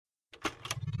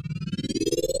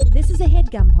is a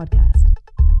HeadGum podcast.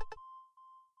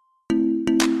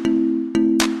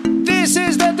 This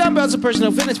is the Dumbbells of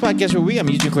Personal Fitness podcast where I'm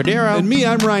Eugene Cordero. And me,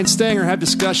 I'm Ryan Stanger. Have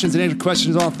discussions and answer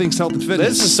questions on all things health and fitness.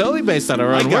 This is solely based on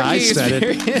our own working I said it.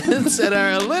 experience and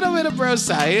our little bit of bro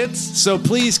science. So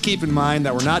please keep in mind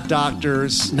that we're not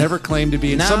doctors, never claim to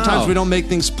be, and No. sometimes we don't make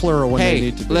things plural when they Hey,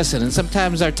 need to be. listen, and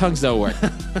sometimes our tongues don't work.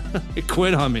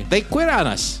 Quit on me. They quit on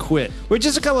us. Quit. We're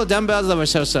just a couple of dumbbells that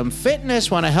show some fitness,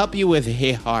 want to help you with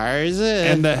hairs.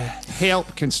 And the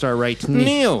help can start right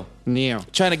Neil. now.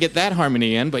 Trying to get that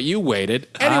harmony in, but you waited.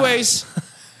 Anyways.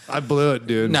 I blew it,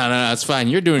 dude. No, it's fine.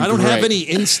 You're doing I don't great. have any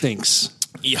instincts.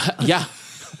 Yeah.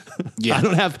 I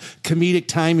don't have comedic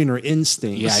timing or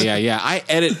instincts. Yeah. I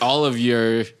edit all of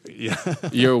your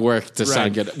work to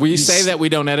sound Right. good. We say that we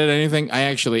don't edit anything. I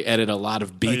actually edit a lot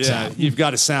of beats out. You've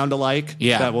got a sound alike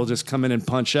that will just come in and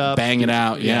punch up. Bang it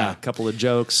out, yeah. A couple of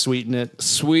jokes, sweeten it.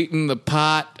 Sweeten the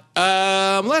pot.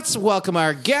 Let's welcome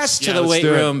our guest to the let's weight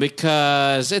do it. room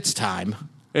because it's time.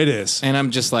 It is. And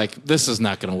I'm just like, this is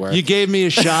not going to work. You gave me a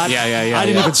shot. Yeah, I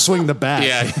didn't even swing the bat.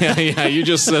 Yeah. You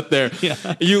just sit there. Yeah.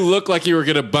 You look like you were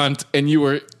going to bunt, and you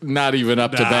were not even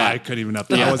up to I bat. couldn't even up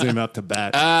to. I wasn't even up to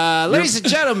bat. Ladies and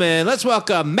gentlemen, let's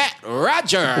welcome Matt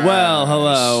Rogers. Well,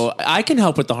 hello. I can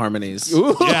help with the harmonies.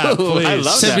 Ooh, Yeah, please. I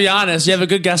love To that. be honest, you have a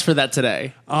good guess for that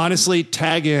today. Honestly,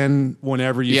 tag in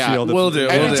whenever you Yeah, feel the. will do.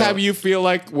 Anytime you feel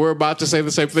like we're about to say the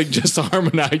same thing, just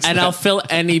harmonize. And that. I'll fill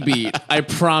any beat. I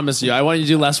promise you. I want you to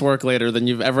do less work later than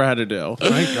you've ever had to do.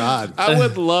 Thank God. I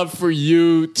would love for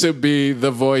you to be the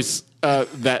voice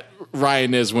that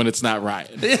Ryan is when it's not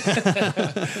Ryan.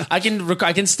 I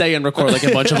can stay and record like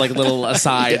a bunch of like little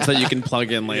asides that you can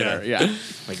plug in later. Yeah.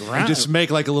 Like Ryan, Just make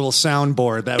like a little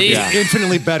soundboard. That would Yeah. be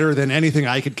infinitely better than anything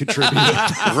I could contribute.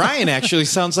 Ryan actually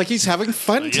sounds like he's having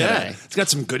fun today. It's got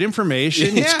some good information.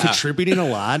 He's Yeah. contributing a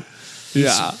lot. He's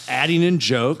Yeah. adding in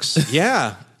jokes.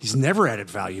 Yeah, He's never added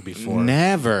value before.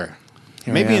 never.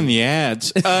 Maybe I in am. the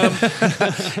ads.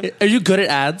 Are you good at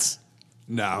ads?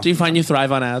 No. Do you find you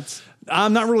thrive on ads?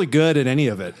 I'm not really good at any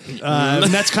of it. And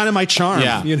that's kind of my charm.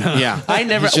 You know? yeah. I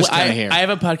never. He's just I, kinda here. I have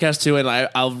a podcast too, and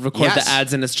I'll record Yes. the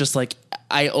ads, and it's just like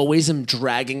I always am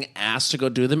dragging ass to go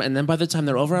do them, and then by the time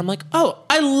they're over, I'm like, oh,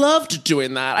 I loved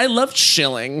doing that. I loved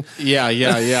shilling.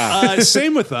 Yeah.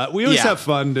 Same with that. We always Yeah. have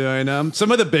fun doing them.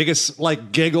 Some of the biggest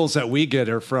like giggles that we get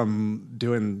are from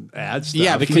doing ad stuff.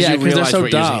 Yeah, because Yeah, you 'cause they're realize so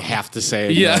what you usually dumb. have to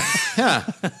say. Yeah.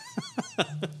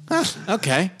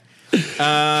 Okay.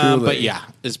 But yeah,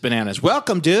 it's bananas.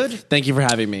 Welcome, dude. Thank you for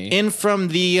having me. In from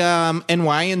the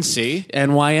NYNC,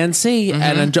 NYNC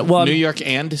and well, New York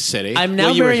and City. I'm now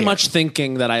Well, you were very here. much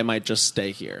thinking that I might just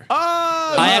stay here. Oh,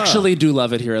 I actually do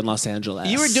love it here in Los Angeles.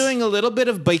 You were doing a little bit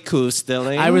of baiku still.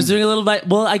 I was doing a little bit.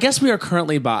 Well, I guess we are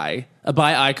currently a bi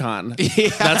icon.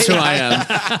 That's who I am.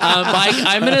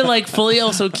 I'm gonna like fully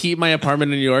also keep my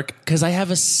apartment in New York because I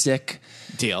have a sick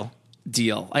deal.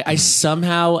 I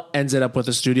somehow ended up with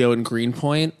a studio in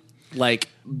Greenpoint, like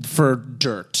for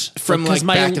dirt From, Because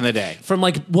like, back in the day. From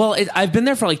like, well, I've been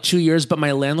there for like 2 years, but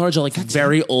my landlords are like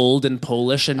very old and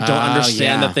Polish and don't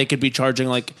understand yeah. that they could be charging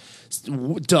like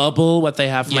double what they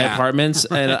have for my Yeah. apartments,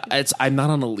 and I'm not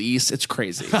on a lease. It's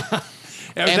crazy.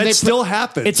 And they that put- still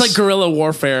happens. It's like guerrilla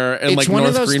warfare in It's like one North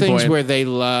of those Greenpoint. things where they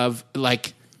love,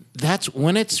 like, that's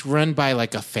when it's run by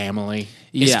like a family,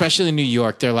 Yeah. especially in New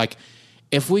York. They're like,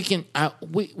 if we can,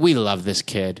 we love this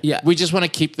kid. Yeah. We just want to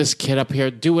keep this kid up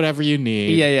here. Do whatever you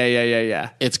need. Yeah.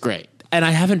 It's great. And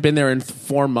I haven't been there in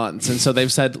 4 months, and so they've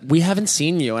said we haven't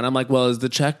seen you, and I'm like, well, is the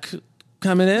check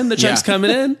coming in? The check's Yeah. coming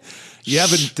in. you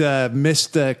haven't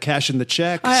missed cashing the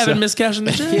check. I haven't so- missed cashing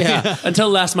the check until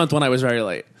last month when I was very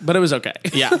late, but it was okay.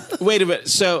 Yeah. Wait a minute.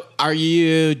 So, are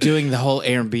you doing the whole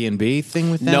Airbnb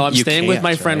thing with them? No, I'm You staying with can't,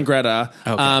 my friend right? Greta.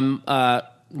 Okay.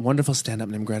 Wonderful stand-up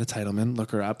named Greta Titelman.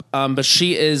 Look her up. But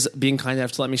she is being kind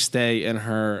enough to let me stay in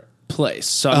her place.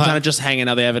 So I'm kind of just hanging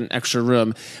out. They have an extra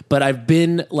room. But I've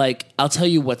been like, I'll tell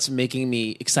you what's making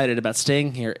me excited about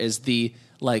staying here is the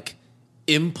like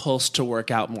impulse to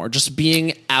work out more. Just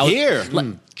being out Here.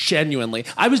 like, genuinely.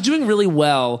 I was doing really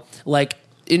well. Like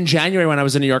in January when I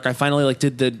was in New York, I finally like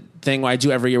did the thing I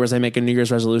do every year was I make a New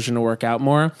Year's resolution to work out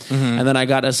more. And then I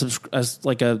got a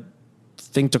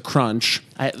thing to Crunch.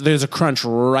 There's a Crunch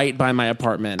right by my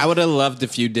apartment. I would have loved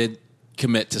if you did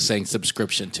commit to saying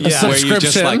subscription to. Yeah. Where you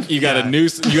just Subscription. you got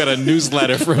a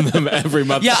newsletter from them every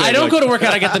month. Yeah, I don't go to work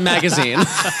out. I get the magazine.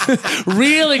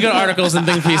 Really good articles and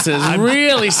think pieces.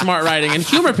 Really smart writing and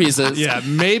humor pieces. Yeah,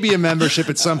 maybe a membership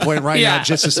at some point right now,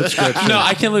 just a subscription. No,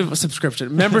 I can't believe a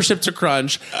subscription. Membership to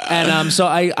Crunch. And so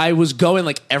I was going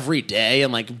like every day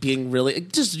and like being really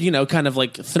just, kind of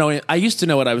like throwing. I used to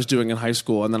know what I was doing in high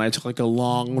school, and then I took like a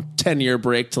long 10-year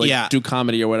break to like do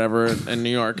comedy or whatever in New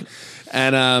York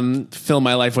and fill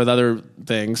my life with other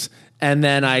things. And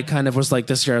then I kind of was like,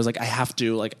 this year I was like, I have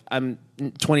to, like, I'm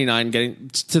 29, getting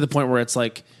to the point where it's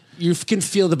like, you can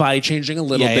feel the body changing a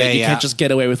little bit. You can't just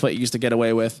get away with what you used to get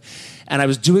away with. And I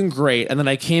was doing great. And then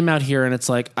I came out here and it's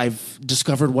like, I've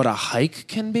discovered what a hike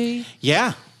can be.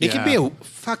 Yeah. It can be a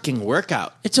fucking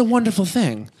workout. It's a wonderful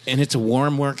thing. And it's a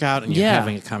warm workout and you're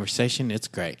having a conversation. It's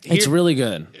great. It's really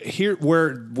good. Here,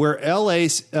 where LA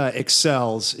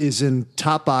excels is in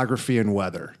topography and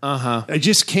weather. It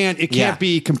just can't. It can't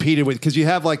be competed with because you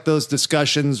have like those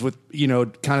discussions with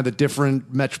kind of the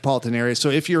different metropolitan areas.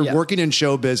 So if you're working in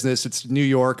show business, it's New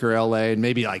York or LA, and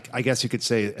maybe like I guess you could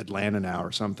say Atlanta now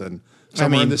or something.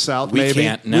 Somewhere in the South, maybe. We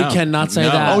cannot say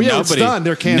that. Oh yeah, it's done.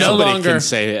 They're canceled. No longer can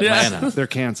say Atlanta. They're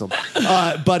canceled.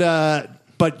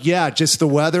 But yeah, just the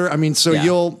weather. I mean, so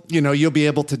you'll be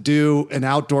able to do an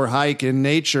outdoor hike in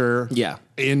nature.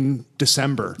 In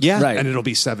December. Yeah. Right. And it'll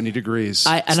be 70 degrees.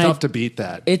 It's tough to beat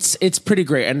that. It's pretty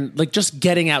great. And like just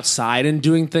getting outside and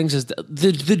doing things is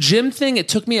the gym thing. It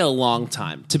took me a long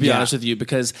time, to be honest with you,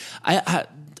 because I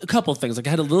a couple of things. Like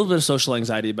I had a little bit of social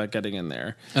anxiety about getting in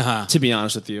there, to be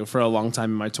honest with you, for a long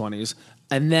time in my 20s.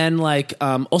 And then like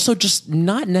also just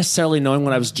not necessarily knowing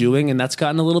what I was doing, and that's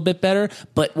gotten a little bit better.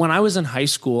 But when I was in high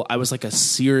school, I was like a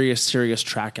serious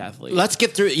track athlete. Let's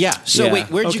get through it. Yeah. So wait,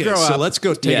 where'd you grow up? So let's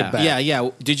go take it back. Yeah.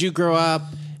 Did you grow up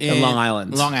in Long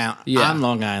Island? Yeah. On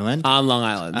Long Island. On Long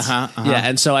Island. Yeah,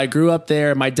 and so I grew up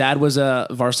there. My dad was a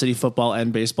varsity football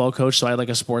and baseball coach, so I had like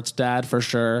a sports dad for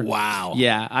sure. Wow.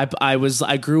 Yeah,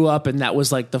 I grew up, and that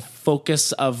was like the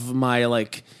focus of my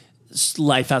like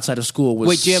life outside of school was.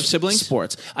 Wait, do you have siblings?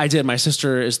 Sports. I did. My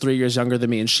sister is 3 years younger than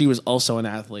me, and she was also an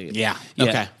athlete. Yeah.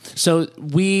 Okay. So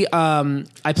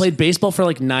I played baseball for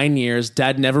like 9 years.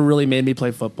 Dad never really made me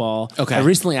play football. Okay. I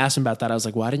recently asked him about that. I was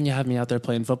like, why didn't you have me out there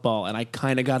playing football? And I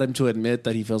kind of got him to admit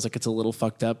that he feels like it's a little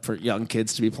fucked up for young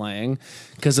kids to be playing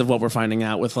because of what we're finding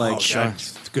out with like. It's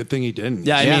a good thing he didn't.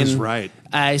 Yeah, I mean, that's right.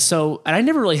 And I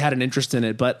never really had an interest in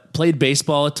it, but played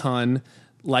baseball a ton,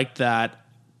 liked that.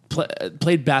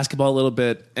 Played basketball a little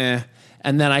bit, and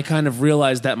then I kind of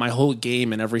realized that my whole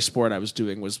game in every sport I was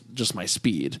doing was just my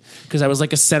speed, because I was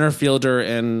like a center fielder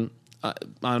when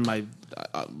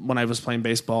I was playing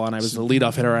baseball, and I was the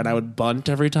leadoff hitter, and I would bunt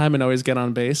every time and always get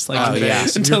on base.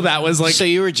 Until that was like. So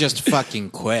you were just fucking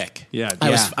quick. Yeah,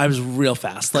 I was real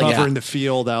fast, like covering the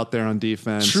field out there on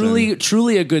defense.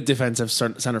 Truly a good defensive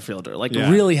center fielder. Like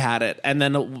really had it, and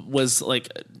then was like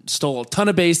stole a ton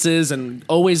of bases and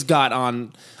always got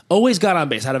on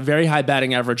base, had a very high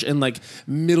batting average in like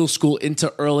middle school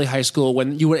into early high school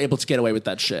when you were able to get away with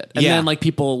that shit. And then like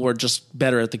people were just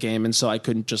better at the game, and so I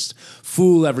couldn't just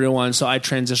fool everyone. So I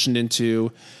transitioned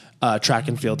into track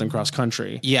and field and cross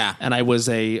country. Yeah. And I was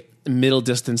a middle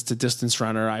distance to distance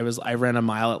runner. I ran a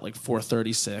mile at like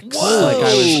 4:36. Whoa. Like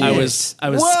I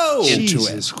was Whoa. into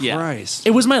Jesus it. Christ.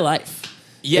 It was my life.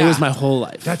 Yeah. It was my whole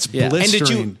life. That's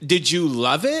And did you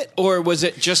love it, or was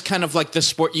it just kind of like the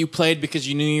sport you played because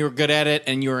you knew you were good at it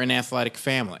and you were an athletic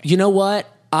family? You know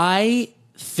what? I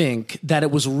think that it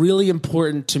was really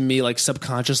important to me, like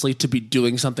subconsciously, to be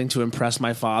doing something to impress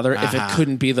my father if it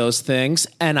couldn't be those things.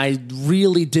 And I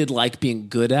really did like being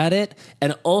good at it.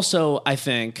 And also, I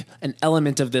think an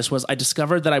element of this was I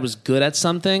discovered that I was good at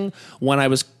something when I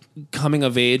was coming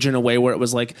of age in a way where it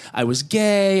was like I was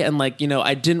gay, and like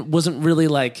I wasn't really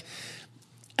like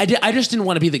I just didn't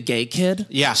want to be the gay kid.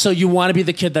 Yeah. So you want to be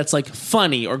the kid that's like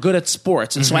funny or good at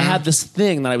sports, and so I had this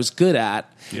thing that I was good at,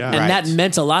 and that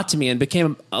meant a lot to me and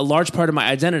became a large part of my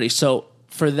identity. So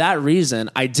for that reason,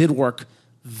 I did work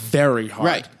very hard.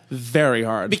 Right. Very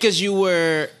hard. Because you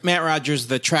were Matt Rogers,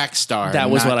 the track star. That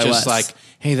was not what I just was. Like,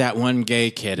 hey, that one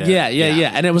gay kid. Yeah.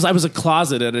 And I was a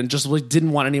closeted and just like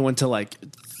didn't want anyone to like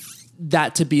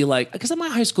that to be like, because at my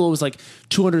high school it was like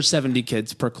 270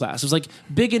 kids per class. It was like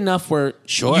big enough where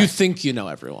you think you know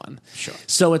everyone. Sure.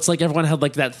 So it's like everyone had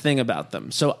like that thing about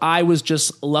them. So I was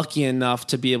just lucky enough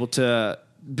to be able to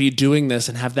be doing this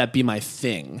and have that be my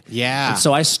thing. Yeah. And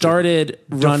so I started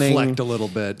running. Deflect a little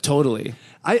bit. Totally.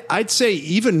 I'd say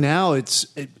even now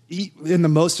in the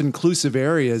most inclusive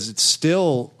areas, it's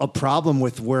still a problem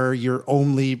with where you're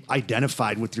only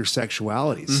identified with your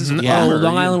sexuality. This is a bummer.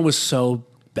 Long Island was so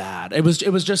bad. It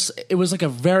was like a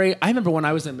very. I remember when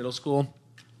I was in middle school.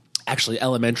 Actually,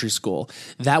 elementary school.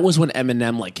 That was when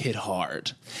Eminem like hit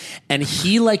hard, and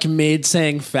he like made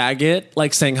saying faggot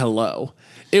like saying hello.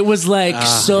 It was like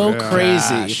so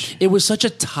crazy. It was such a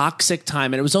toxic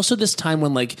time. And it was also this time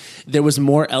when like there was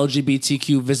more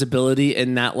LGBTQ visibility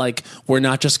in that like we're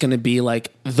not just going to be like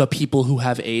the people who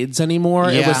have AIDS anymore.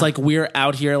 Yeah. It was like we're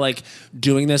out here like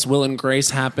doing this. Will and Grace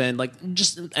happened. Like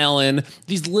just Ellen,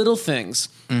 these little things.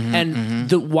 And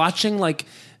the watching like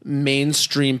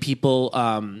mainstream people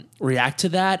react to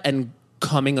that and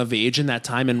coming of age in that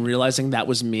time and realizing that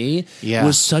was me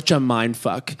was such a mind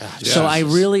fuck. So I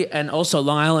really, and also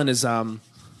Long Island is,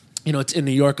 it's in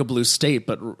New York, a blue state,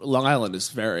 but Long Island is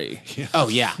very,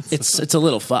 it's a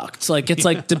little fucked. It's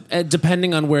like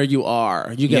depending on where you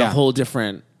are, you get a whole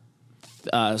different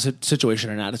situation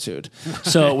and attitude.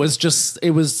 So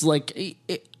it was like,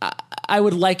 I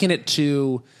would liken it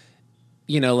to,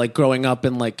 like growing up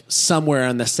in like somewhere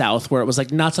in the South where it was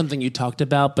like not something you talked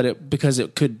about, but because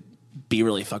it could be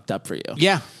really fucked up for you.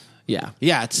 Yeah. Yeah.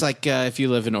 Yeah, it's like if you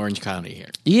live in Orange County here.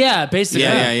 Yeah, basically.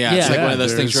 Yeah. It's like one of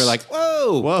those things where you're like,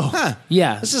 whoa. Huh,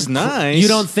 yeah. this is nice. You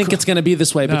don't think it's going to be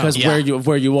this way because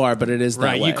where you are, but it is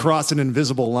that way. You cross an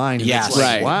invisible line. And Yes. it's like,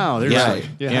 Right. Wow. There's Yeah.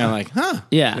 Yeah, like, huh.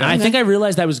 Yeah, and I think I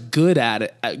realized I was good at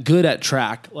it, good at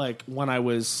track. Like when I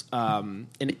was in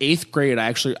 8th grade,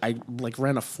 I like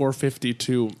ran a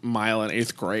 4:52 mile in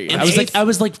 8th grade. I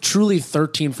was like truly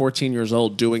 13, 14 years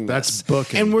old doing this. That's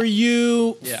booking. And were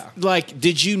you Yeah. like,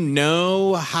 did you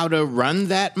know how to run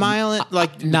that mile?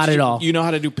 Like, Not at all. You know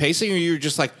how to do pacing, or you were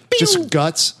just like, just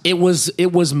guts. It was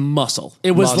muscle.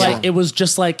 It was Muscle. like it was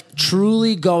just like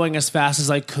truly going as fast as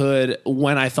I could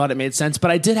when I thought it made sense.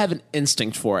 But I did have an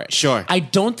instinct for it. Sure. I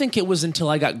don't think it was until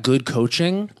I got good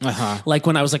coaching, like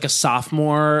when I was like a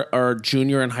sophomore or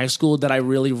junior in high school, that I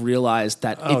really realized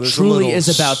that it there's a truly little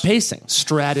is about pacing.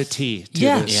 Strategy to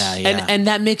Yeah. this. Yeah. And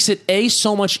that makes it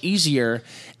so much easier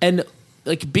and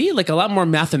like B, like a lot more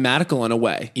mathematical in a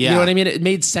way. Yeah. You know what I mean? It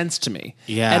made sense to me.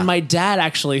 Yeah. And my dad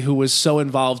actually, who was so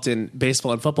involved in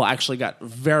baseball and football, actually got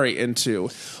very into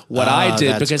what I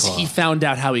did that's because cool. he found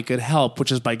out how he could help,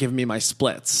 which is by giving me my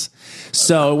splits.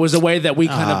 So it was a way that we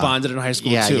kind of bonded in high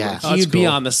school too. Yeah. He'd be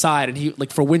on the side and he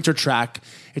like for winter track,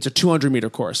 it's a 200-meter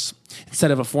course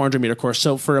instead of a 400-meter course.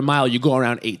 So for a mile, you go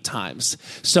around 8 times.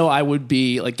 So I would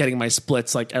be like getting my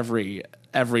splits like every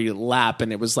lap,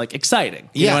 and it was like exciting.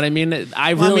 You know what I mean?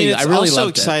 I really also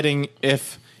loved exciting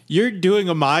if you're doing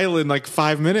a mile in like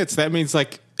 5 minutes. That means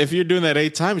like if you're doing that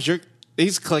 8 times,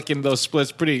 he's clicking those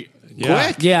splits pretty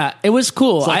quick. it. Yeah, it was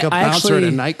cool. It's like a I bouncer actually,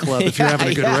 at a nightclub if you're having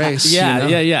a good race. Yeah,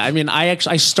 you know? yeah. I mean, I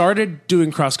started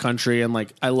doing cross country and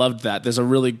like I loved that. There's a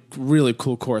really, really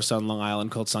cool course on Long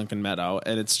Island called Sunken Meadow,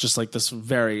 and it's just like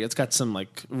it's got some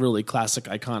like really classic,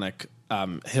 iconic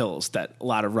hills that a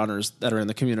lot of runners that are in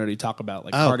the community talk about,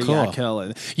 like Cardiac cool. Hill.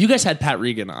 And you guys had Pat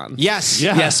Regan on. Yes.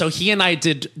 Yeah. So he and I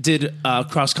did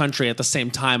cross country at the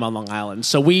same time on Long Island.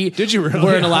 So Did you really?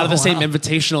 were in a lot of the Oh, same wow.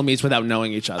 invitational meets without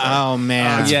knowing each other. Oh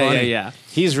man. Yeah.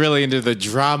 He's really into the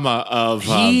drama of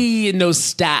He knows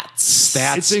stats.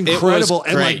 It's incredible.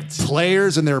 It was And like great.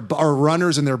 players and or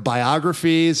runners and their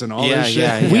biographies and all Yeah, this shit.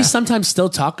 yeah. We sometimes still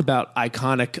talk about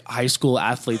iconic high school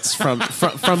athletes from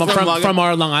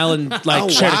our Long Island like Oh,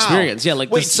 shared wow. experience. Yeah,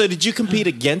 like wait. this, So did you compete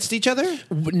against each other?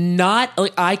 not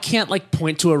like I can't like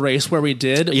point to a race where we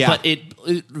did, Yeah. but it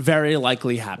very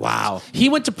likely happened. Wow. He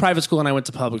went to private school and I went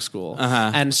to public school,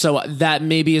 and so that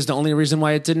maybe is the only reason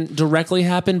why it didn't directly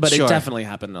happen, but Sure. it definitely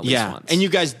happened at least once. And you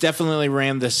guys definitely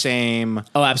ran the same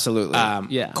oh, absolutely,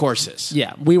 courses.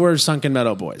 Yeah, we were Sunken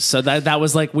Meadow boys. So that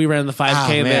was like we ran the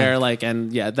 5K Oh, man. there, like,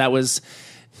 and yeah, it was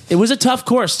a tough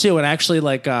course too. And actually,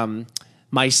 like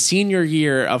my senior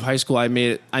year of high school, I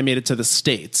made it to the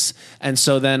States, and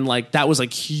so then like that was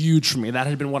like huge for me. That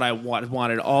had been what I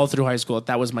wanted all through high school.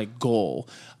 That was my goal.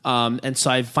 And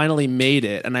so I finally made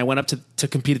it, and I went up to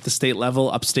compete at the state level,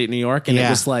 upstate New York, and it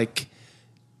was like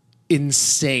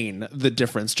insane, the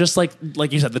difference. Just like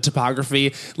you said, the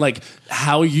topography, like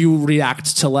how you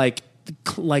react to like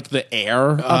the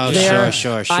air up there.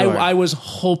 sure. I was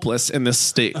hopeless in this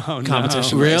state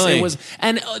competition. race. Really? It was,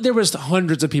 and there was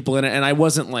hundreds of people in it, and I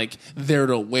wasn't like there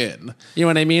to win. You know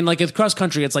what I mean? Like at cross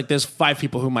country, it's like there's 5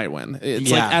 people who might win. It's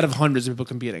like out of hundreds of people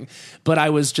competing. But I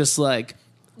was just like,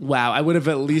 wow, I would have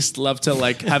at least loved to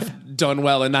like have done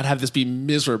well and not have this be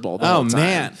miserable the whole time.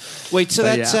 Man. Wait, so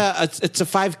But that's it's a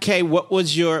 5K. What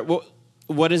was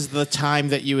what is the time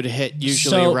that you would hit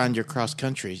usually So- around your cross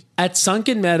country? At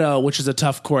Sunken Meadow, which is a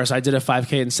tough course, I did a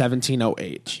 5K in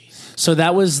 17:08. So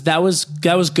that was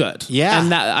good. Yeah.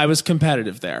 And that I was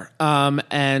competitive there.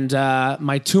 And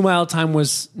my 2 mile time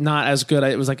was not as good.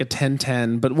 It was like a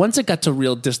 10:10. But once it got to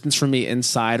real distance for me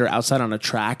inside or outside on a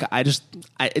track,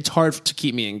 it's hard to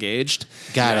keep me engaged.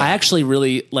 Got it. I actually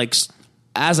really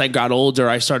as I got older,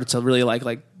 I started to really like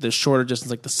the shorter distance,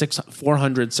 like the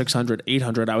 400, 600,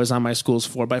 800. I was on my school's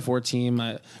 4x4 team.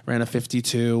 I ran a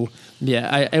 52.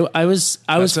 Yeah, I was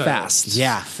fast.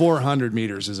 Yeah. 400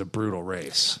 meters is a brutal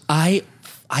race. I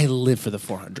live for the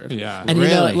 400. Yeah. And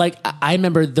Really? I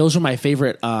remember those were my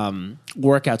favorite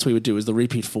workouts we would do was the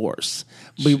repeat fours.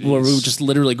 Where we would just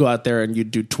literally go out there and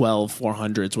you'd do 12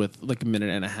 400s with like a minute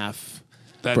and a half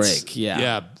break. Yeah.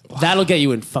 Yeah. That'll get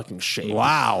you in fucking shape.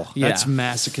 Wow. Yeah. That's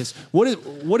masochist.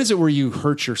 What is it where you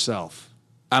hurt yourself?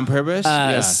 On purpose?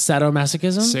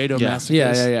 Sadomasochism? Sadomasochism?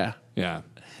 Yeah. Yeah.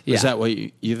 Is that what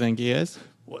you think he is?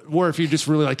 Or if you just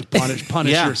really like to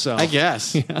punish yourself. I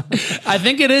guess. I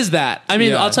think it is that. I mean,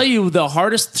 Yeah. I'll tell you the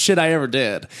hardest shit I ever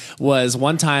did was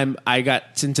one time I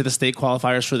got into the state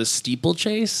qualifiers for the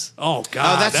steeplechase. Oh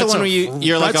God. Oh, that's the one where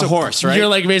you're like that's a horse, right? You're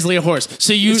like basically a horse.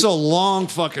 So It's a long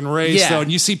fucking race, Yeah. though,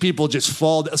 and you see people just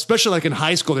fall. Especially like in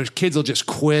high school, there's kids will just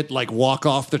quit, like walk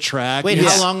off the track. Wait,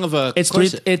 how long of a it's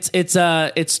course?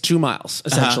 it's 2 miles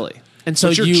essentially. And so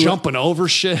But you're you jumping over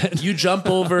shit. You jump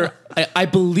over. I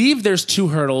believe there's 2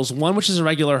 hurdles. One which is a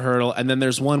regular hurdle, and then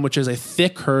there's one which is a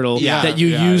thick hurdle Yeah. that you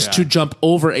Yeah, use yeah. to jump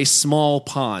over a small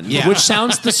pond. Yeah. Which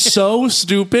sounds so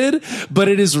stupid, but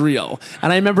it is real.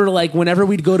 And I remember like whenever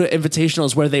we'd go to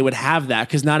invitationals where they would have that,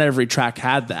 because not every track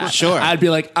had that. Sure. I'd be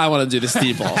like, I want to do the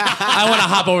steeple. I want to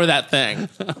hop over that thing.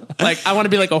 Like I want to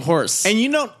be like a horse. And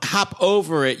you don't hop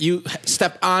over it. You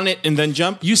step on it and then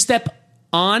jump. You step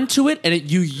onto it and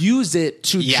you use it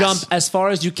to Yes. jump as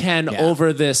far as you can Yeah.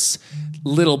 over this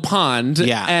little pond.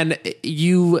 Yeah. And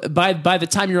you by the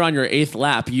time you're on your 8th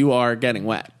lap, you are getting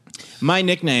wet. My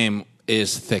nickname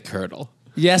is Thick Hurdle.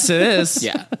 Yes, it is.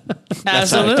 Yeah.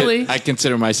 Absolutely. I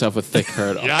consider myself a thick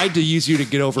hurdle. Yeah, I had to use you to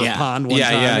get over Yeah. a pond one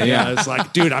Yeah, time. yeah. It's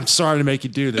like, dude, I'm sorry to make you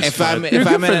do this. If I'm but- if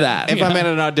I'm good for at that. if I'm at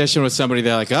an audition with somebody,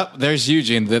 they're like, "Oh, there's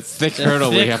Eugene, the thick hurdle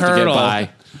we thick have to hurdle. get by."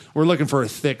 we're looking for a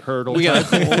thick hurdle. We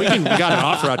got- we got an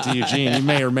offer out to Eugene. He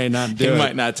may or may not do You it.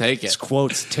 might not take His it.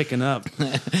 quote's ticking up.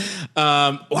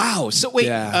 Wow. So wait,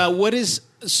 Yeah.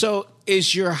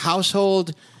 is your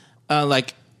household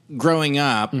like growing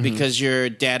up Mm-hmm. because your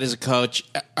dad is a coach?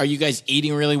 Are you guys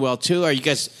eating really well too? Are you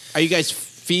guys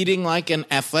feeding like an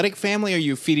athletic family? Or are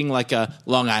you feeding like a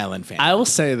Long Island family? I will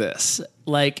say this.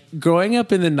 Like growing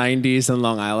up in the 90s in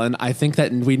Long Island, I think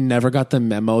that we never got the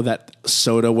memo that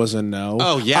soda was a no.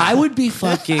 Oh, yeah. I would be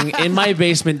fucking in my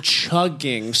basement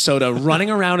chugging soda, running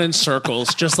around in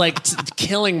circles, just like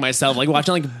killing myself, like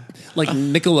watching like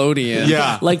Nickelodeon.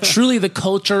 Yeah. Like truly the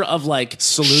culture of like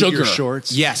Salute sugar. your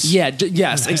shorts. Yes. Yeah,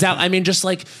 yes, exactly. I mean, just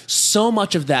like so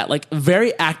much of that, like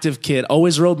very active kid,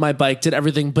 always rode my bike, did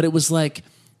everything, but it was like,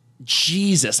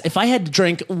 Jesus, if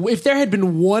there had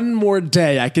been one more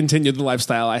day, I continued the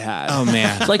lifestyle I had. Oh,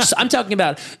 man. Like so I'm talking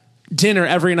about dinner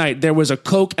every night. There was a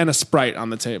Coke and a Sprite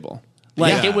on the table.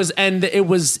 Like Yeah. it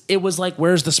was like,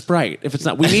 where's the Sprite? If it's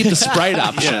not, we need the Sprite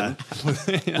option.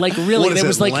 Like really, What is there it,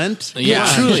 was like Lent? Yeah.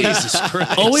 truly. Jesus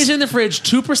Christ. Always in the fridge,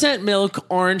 2% milk,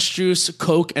 orange juice,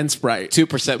 Coke, and Sprite.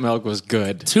 2% milk was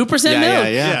good. 2% Yeah, milk. yeah.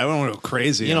 Yeah, I don't want to go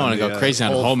crazy. You don't on wanna go the, crazy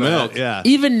on whole fat. milk. Yeah.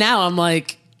 Even now, I'm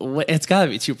like, it's got to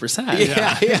be 2%.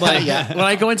 Yeah, Like, yeah. when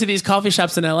I go into these coffee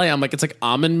shops in LA, I'm like, it's like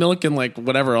almond milk and like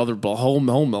whatever other whole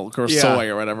milk or Yeah. soy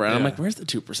or whatever. And I'm Yeah. like, where's the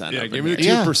 2%? Yeah, up give in me the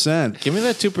here? 2%. Give me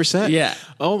that 2%. Yeah.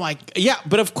 Oh my. Yeah,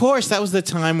 but of course that was the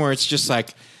time where it's just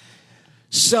like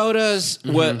sodas,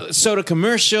 soda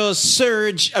commercials,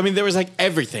 Surge. I mean, there was like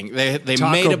everything. They Taco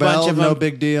made a Bell, bunch of them. no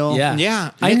big deal. Yeah.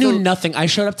 Yeah. I knew Nickel- nothing. I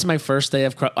showed up to my first day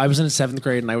of, I was in 7th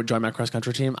grade and I would join my cross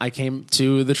country team. I came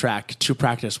to the track to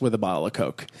practice with a bottle of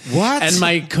Coke. What? And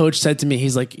my coach said to me,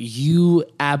 he's like, you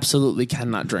absolutely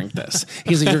cannot drink this.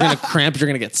 He's like, you're going to cramp, you're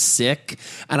going to get sick.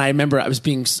 And I remember I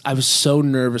was so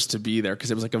nervous to be there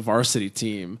because it was like a varsity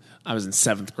team. I was in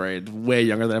 7th grade, way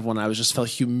younger than everyone. I was just felt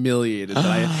humiliated.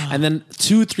 And then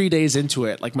 2-3 days into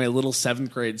it, like my little 7th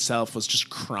grade self was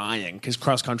just crying because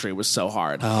cross country was so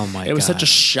hard. Oh, my It was God. such a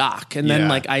shock. And then Yeah.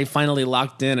 like I finally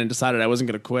locked in and decided I wasn't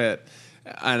going to quit.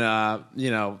 And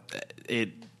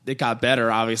it got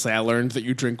better. Obviously, I learned that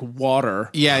you drink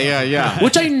water. Yeah.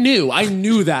 Which I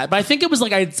knew that, but I think it was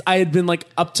like I had been like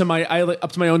up to my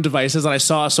own devices, and I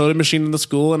saw a soda machine in the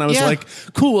school, and I was Yeah. like,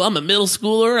 "Cool, I'm a middle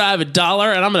schooler. I have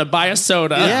 $1, and I'm going to buy a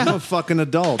soda." Yeah. I'm a fucking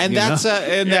adult. And you that's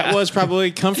know? that was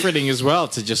probably comforting as well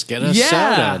to just get a Yeah,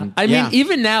 soda. And- I yeah. mean,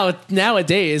 even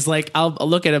nowadays, like I'll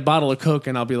look at a bottle of Coke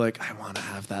and I'll be like, I want to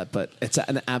have have that, but it's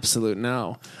an absolute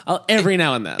no. Every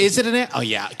now and then. Is it an? Oh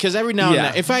yeah, because every now and Yeah.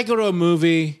 then, if I go to a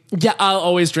movie, Yeah, I'll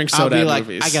always drink I'll soda be at like,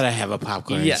 movies. I gotta have a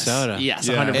popcorn Yes, and soda. yes,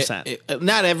 Yeah. 100%.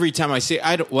 Not every time I see.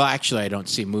 I don't, well, actually, I don't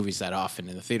see movies that often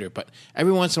in the theater, but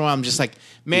every once in a while, I'm just like,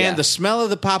 man, Yeah. the smell of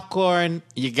the popcorn.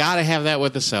 You gotta have that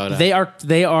with the soda. They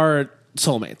are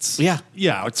soulmates. yeah.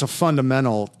 Yeah, it's a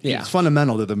fundamental. Yeah. It's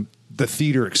fundamental to the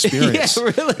theater experience.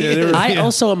 Yeah, really. I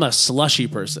also am a slushy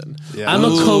person. Yeah. I'm a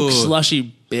Coke Ooh.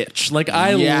 slushy bitch. Like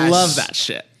I Yes. love that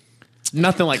shit.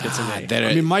 Nothing like it to me. That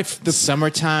I mean, the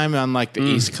summertime on like the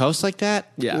East Coast like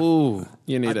that. Yeah. Ooh.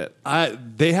 You need it.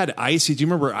 They had icy. Do you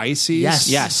remember icy? Yes.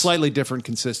 Yes. Slightly different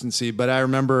consistency, but I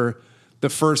remember the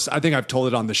first. I think I've told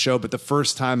it on the show, but the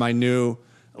first time I knew,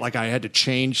 like, I had to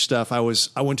change stuff. I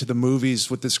went to the movies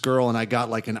with this girl, and I got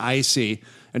like an icy,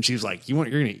 and she was like, "You're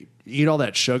gonna eat all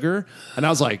that sugar?" And I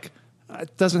was like,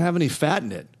 "It doesn't have any fat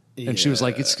in it." And she was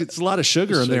like, it's a lot of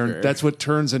sugar in there, Sugar. and that's what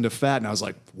turns into fat. And I was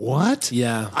like, what?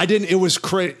 Yeah. I didn't. It was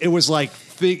It was like,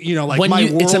 like When my you-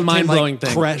 world it's a came, mind-blowing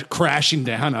like, thing. crashing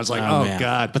down. I was like, oh man.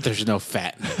 God. But there's no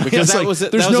fat Yeah, because it's that like, was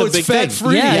there's that no, was a it's big thing.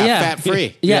 fat-free. Yeah, fat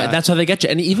free. Yeah, Yeah. that's how they get you.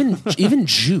 And even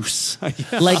juice. Like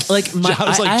I was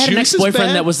like, I had an juice is ex-boyfriend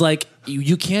bad? that was like,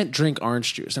 you can't drink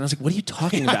orange juice. And I was like, what are you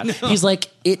talking about? He's like,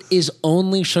 it is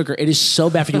only sugar. It is so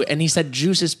bad for you. And he said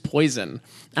juice is poison.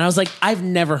 And I was like, I've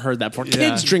never heard that before.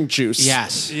 Kids drink juice.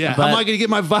 Yes. Yeah. How But- am I going to get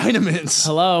my vitamins?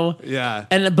 Hello. Yeah.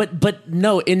 And but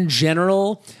no, in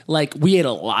general, like we ate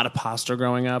a lot of pasta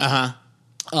growing up.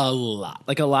 A lot.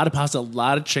 Like a lot of pasta, a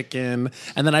lot of chicken.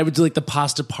 And then I would do like the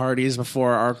pasta parties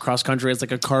before our cross country. It's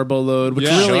like a carbo load, which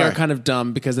Yeah. really Sure. are kind of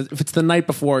dumb because if it's the night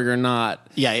before, you're not.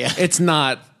 Yeah. It's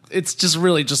not. It's just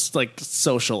really just like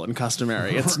social and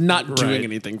customary. It's not doing Right.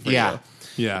 anything for Yeah.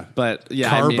 you. Yeah. But yeah,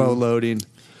 Carbo loading.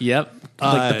 Yep.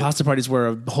 Like the pasta parties were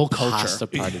a whole culture. Pasta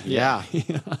party. Yeah.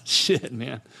 Shit,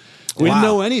 man. We Wow. didn't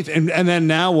know anything. And then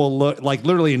now we'll look, like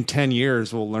literally in 10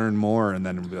 years, we'll learn more. And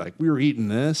then we'll be like, we were eating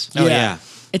this. Oh, yeah.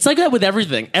 It's like that with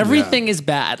everything. Everything is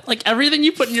bad. Like everything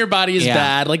you put in your body is Yeah.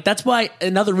 bad. Like that's why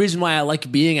another reason why I like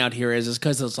being out here is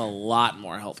because it's a lot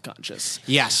more health conscious.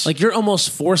 Yes. Like you're almost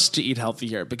forced to eat healthy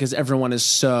here because everyone is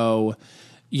so,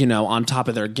 on top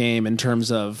of their game in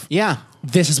terms of Yeah.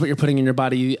 this is what you're putting in your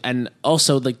body, and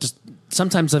also like just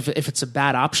sometimes if it's a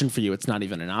bad option for you, it's not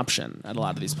even an option at a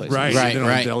lot of these places. Right. Right, They don't-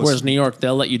 right. they'll- Whereas New York,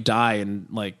 they'll let you die in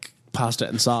like pasta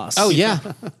and sauce. Oh yeah.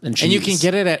 and And you cheese.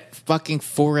 can get it at fucking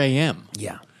 4 a.m.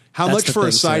 Yeah. How That's much the for a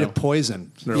thing, side too. of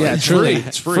poison? They're Yeah, like, truly.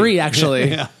 It's free. Free, actually.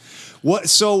 Yeah.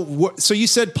 So you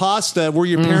said pasta. Were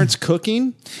your parents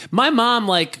cooking? My mom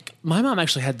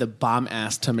actually had the bomb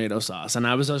ass tomato sauce, and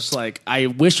I was just like, I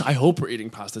hope we're eating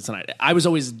pasta tonight. I was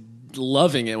always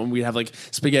loving it when we'd have like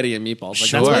spaghetti and meatballs. Like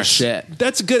Sure. that's my shit.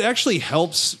 That's good. Actually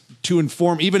helps to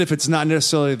inform, even if it's not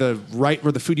necessarily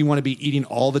the food you want to be eating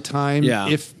all the time. Yeah.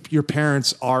 If your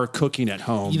parents are cooking at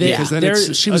home, They- because then they're-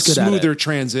 it's she was a good at smoother it.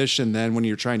 transition than when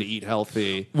you're trying to eat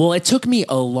healthy. Well, it took me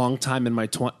a long time in my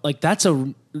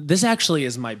this actually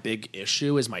is my big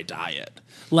issue is my diet.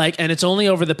 Like, and it's only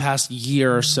over the past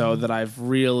year or so that I've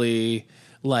really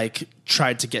like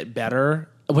tried to get better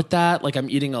with that. Like I'm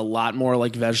eating a lot more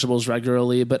like vegetables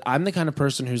regularly, but I'm the kind of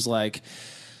person who's like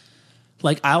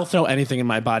I'll throw anything in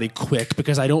my body quick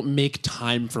because I don't make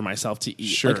time for myself to eat.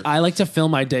 Sure. Like I like to fill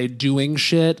my day doing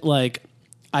shit. Like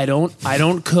I don't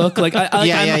cook. Like I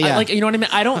Yeah. like you know what I mean?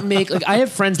 I don't make like I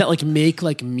have friends that like make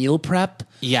like meal prep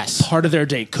Yes. part of their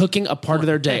day, cooking a part of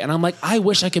their day. And I'm like, I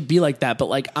wish I could be like that, but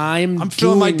like I'm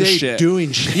filling my doing day shit.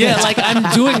 doing shit. Yeah, like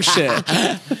I'm doing shit.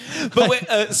 But wait,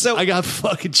 so I got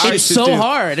fucking shit It's to so do.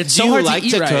 hard. It's Do so you hard like to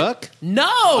eat to right. cook? No.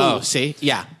 Oh, see,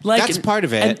 yeah, that's part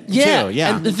of it. and- yeah, too.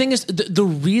 Yeah. And the thing is, the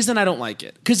reason I don't like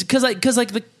it, because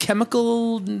like the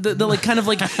chemical, the like kind of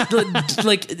like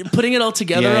like putting it all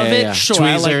together Yeah, of yeah, it. yeah. Sure,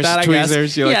 I like Tweezers, that. I tweezers,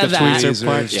 guess. you like yeah, the that. tweezer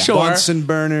part? Yeah. Sure. Bunsen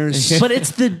burners. But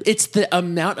it's the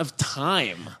amount of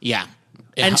time. yeah.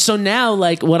 And so now,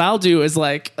 like, what I'll do is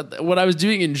like what I was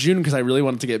doing in June because I really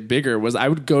wanted to get bigger was I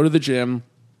would go to the gym,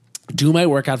 do my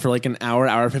workout for like an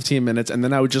hour 15 minutes, and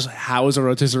then I would just house a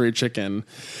rotisserie chicken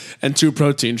and 2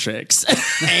 protein shakes.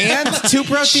 And 2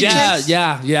 protein yeah, shakes?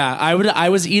 yeah. I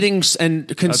was eating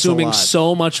and consuming lot.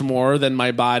 so much more than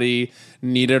my body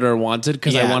needed or wanted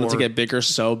because I Yeah, wanted to or get bigger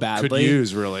so badly. Could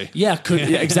use, really. Yeah,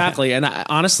 exactly. And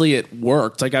honestly, it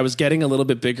worked. Like I was getting a little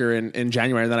bit bigger in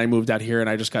January, and then I moved out here, and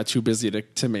I just got too busy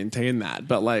to maintain that.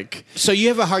 But like, So you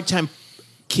have a hard time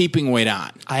keeping weight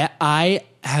on. I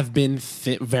have been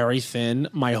very thin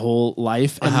my whole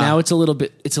life, and now it's a little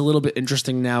bit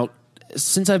interesting now.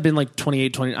 Since I've been like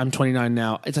 28, I'm 29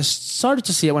 now. I started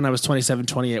to see it when I was 27,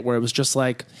 28, where it was just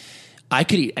like I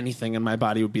could eat anything and my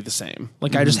body would be the same.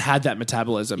 Like I just had that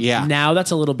metabolism. Yeah. Now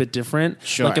that's a little bit different.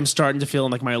 Sure. Like I'm starting to feel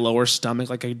in like my lower stomach.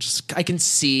 Like I can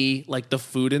see like the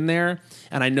food in there,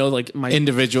 and I know like my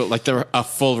Individual, like a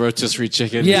full rotisserie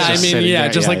chicken. Yeah, just I mean, sitting yeah,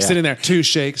 there. just like sitting there. 2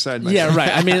 shakes side by Yeah, side.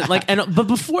 right. I mean, like, but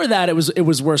before that, it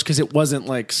was worse because it wasn't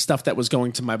like stuff that was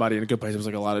going to my body in a good place. It was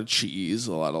like a lot of cheese,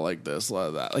 a lot of like this, a lot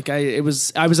of that. Like I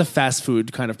was a fast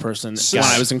food kind of person when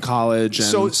I was in college.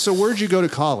 And So where'd you go to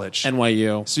college?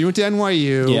 NYU. So you went to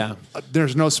NYU. Yeah.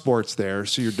 There's no sports there,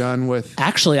 so you're done with.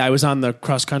 Actually, I was on the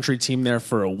cross country team there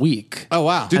for a week. Oh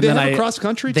wow. Did And they then have a cross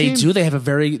country They team? do. They had a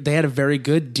very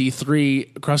good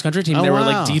D3 cross country team. Oh, They were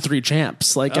wow. like D3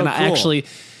 champs. Like, and Oh, I cool. actually,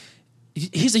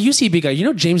 he's a UCB guy. You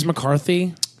know James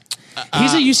McCarthy?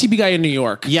 He's a UCB guy in New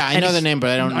York. Yeah, I And know the name, but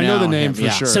I don't know. I know the name him. for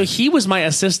Yeah. sure. So he was my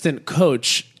assistant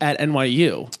coach at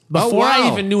NYU. Before I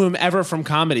wow. even knew him ever from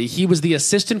comedy, he was the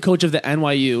assistant coach of the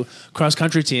NYU cross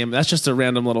country team. That's just a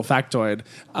random little factoid.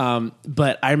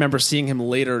 But I remember seeing him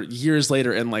years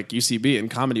later in like UCB in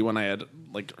comedy when I had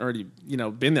like already,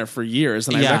 been there for years,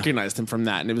 and I Yeah. recognized him from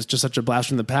that. And it was just such a blast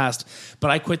from the past. But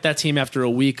I quit that team after a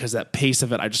week because that pace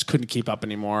of it, I just couldn't keep up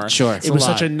anymore. Sure. It was a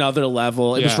such lot. another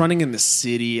level. It was Yeah. running in the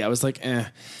city. I was like,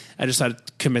 I just had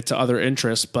to commit to other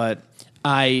interests, but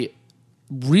I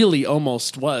really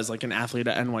almost was like an athlete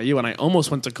at NYU, and I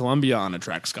almost went to Columbia on a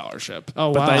track scholarship.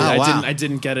 Oh, but wow. I Oh, wow.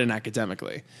 didn't get in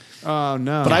academically. Oh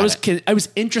no! But I was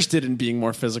interested in being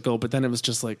more physical, but then it was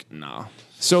just like no.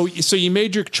 So you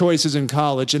made your choices in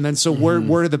college, and then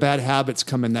where did the bad habits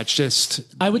come in? That's just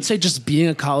I would say just being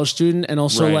a college student, and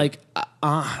also Right. like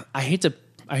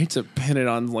I hate to pin it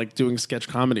on like doing sketch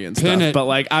comedy and Pin stuff, it. but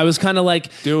like I was kind of like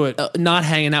Do it. not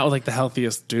hanging out with like the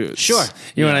healthiest dudes. Sure.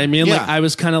 You know what I mean? Yeah. Like I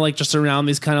was kind of like just around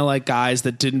these kind of like guys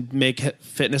that didn't make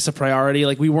fitness a priority.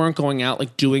 Like we weren't going out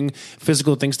like doing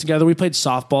physical things together. We played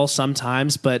softball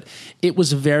sometimes, but it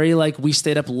was very like we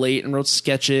stayed up late and wrote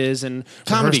sketches and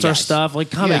Comedy rehearsed our guys. stuff,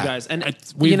 like comedy Yeah. guys. And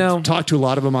we've talked to a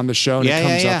lot of them on the show, and Yeah, it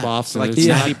comes yeah, up yeah. often. Like It's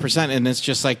not- 90%, and it's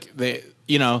just like The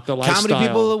comedy lifestyle.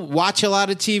 people watch a lot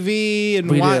of TV and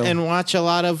We do. and watch a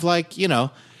lot of like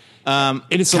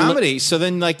it's a comedy. So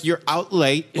then like you're out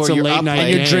late It's or a you're late up night late, and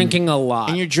you're game. drinking a lot.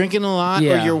 and you're drinking a lot, or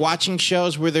Yeah. you're watching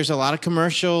shows where there's a lot of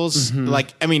commercials.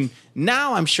 Like, I mean,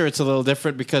 now I'm sure it's a little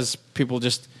different because people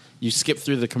you skip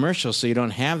through the commercials, so you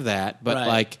don't have that. But Right.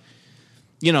 like,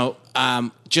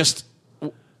 just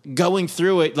going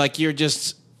through it, like you're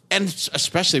just, and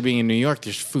especially being in New York,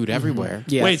 there's food everywhere.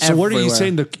 Yeah, Wait, so what are you everywhere.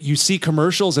 saying? You see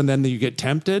commercials and then you get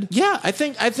tempted? Yeah, I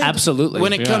think Absolutely.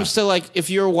 when it Yeah. comes to like if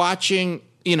you're watching,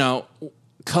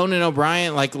 Conan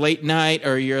O'Brien like late night,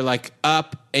 or you're like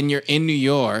up and you're in New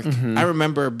York. I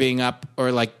remember being up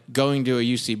or like going to a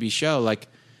UCB show, like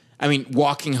I mean,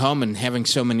 walking home and having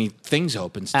so many things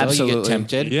open, still you Absolutely. get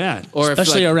tempted. Yeah. Or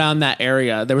especially if, like, around that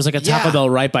area. There was like a Taco Yeah. Bell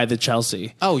right by the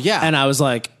Chelsea. Oh, yeah. And I was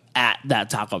like at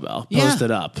that Taco Bell, Yeah. posted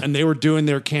up. And they were doing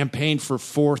their campaign for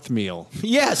fourth meal.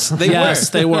 yes, they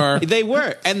Yes, were. they were. They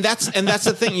were, and that's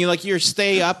the thing. You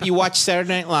stay up, you watch Saturday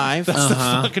Night Live.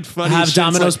 Fucking funny. Have shit.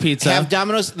 Domino's It's like, pizza. Have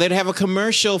Domino's. They'd have a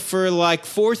commercial for like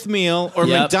fourth meal, or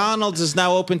Yep. McDonald's is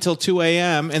now open till 2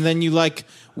 a.m. And then you like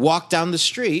walk down the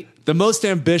street. The most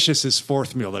ambitious is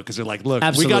fourth meal, though, because they're like, look, we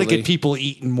got to Absolutely. get people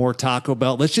eating more Taco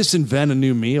Bell. Let's just invent a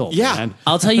new meal. Yeah. man.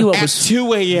 I'll tell you what At was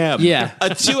 2 a.m. Yeah.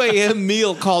 A 2 a.m.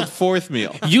 meal called fourth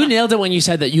meal. you nailed it when you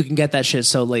said that you can get that shit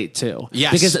so late too.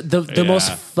 Yes. Because the Yeah.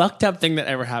 most fucked up thing that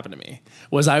ever happened to me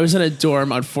was I was in a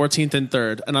dorm on 14th and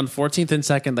 3rd, and on 14th and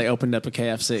 2nd they opened up a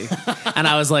KFC. And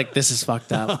I was like, this is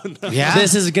fucked up. Yeah.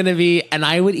 This is gonna be, and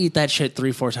I would eat that shit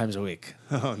 3-4 times a week.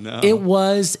 Oh, no. It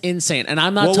was insane. And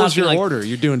I'm not What talking was your like order?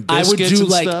 You're doing I would biscuits do and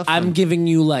like stuff? I'm giving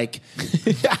you like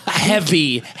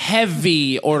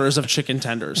heavy orders of chicken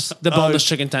tenders, the boneless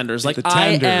chicken tenders. Like the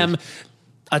I tenders. am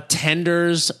a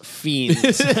tenders fiend.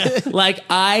 Like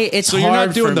it's so hard you're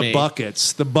not doing for the me.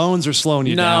 buckets. The bones are slowing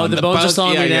you No, down. the bones are bones-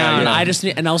 slowing yeah, me yeah, down. yeah. I just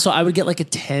need, and also I would get like a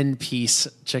 10-piece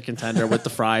chicken tender with the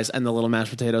fries and the little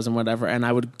mashed potatoes and whatever, and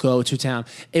I would go to town.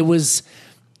 It was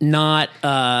not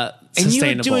And you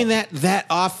sustainable. were doing that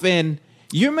often.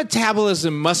 Your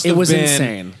metabolism must have was been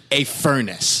insane. a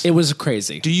furnace. It was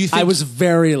crazy. Do you think- I was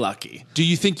very lucky? Do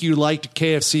you think you liked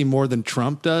KFC more than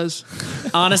Trump does?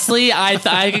 Honestly,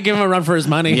 I could give him a run for his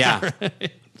money. yeah.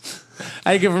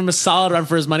 I give him a solid run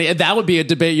for his money. That would be a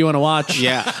debate you want to watch.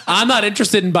 Yeah. I'm not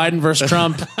interested in Biden versus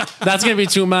Trump. That's going to be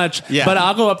too much. Yeah. But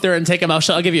I'll go up there and take him.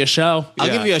 I'll give you a show. I'll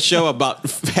give you a show about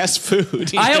fast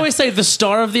food. I always say the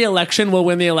star of the election will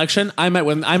win the election. I might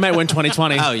win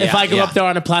 2020. Oh, yeah, if I go yeah. up there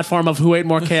on a platform of who ate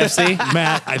more KFC.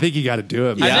 Matt, I think you got to do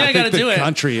it. Man. I think I got to the do it.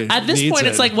 Country at this needs point,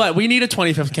 it's it. like what we need a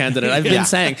 25th candidate. I've been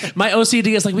saying my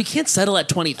OCD is like we can't settle at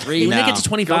 23. We No. need to get to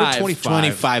 25. Go to 25.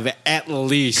 25 at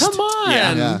least. Come on,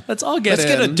 Yeah. let's all get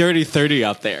Let's in. get a dirty 30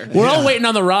 out there. We're all waiting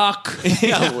on The Rock.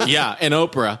 yeah, and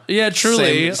Oprah. Yeah,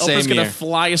 truly. Same Oprah's gonna year.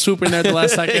 fly swoop in there at the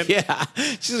last second. Yeah,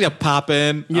 she's gonna pop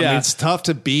in. I mean, Yeah. it's tough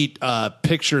to beat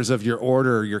pictures of your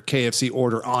KFC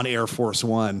order on Air Force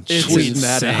One. It's Tweeting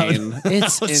that insane. out.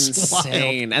 It's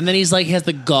insane. And then he has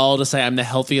the gall to say, I'm the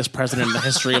healthiest president in the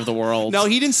history of the world. No,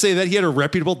 he didn't say that. He had a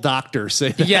reputable doctor say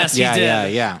that. Yes, he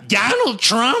did. Yeah. Donald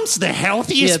Trump's the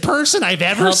healthiest Yeah. person I've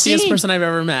ever Healthiest seen. person I've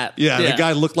ever met. Yeah, the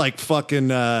guy looked like fucking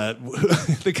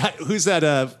the guy. Who's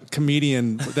that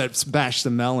comedian that bashed the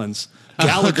melons?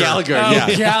 Gallagher. Gallagher. Oh,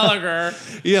 Yeah. Gallagher.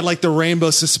 He had like the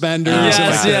rainbow suspenders, Yes,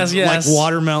 and like, yes. like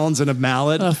watermelons and a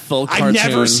mallet. A full I've never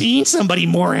cartoon. seen somebody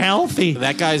more healthy.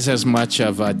 That guy's as much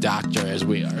of a doctor as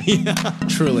we are.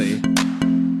 Truly.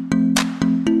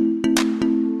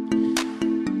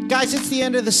 Guys, it's the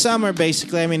end of the summer,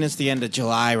 basically. I mean, it's the end of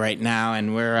July right now,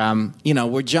 and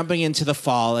we're jumping into the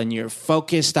fall, and you're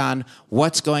focused on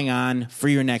what's going on for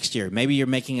your next year. Maybe you're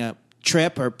making a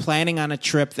trip or planning on a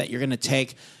trip that you're going to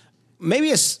take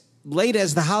maybe as late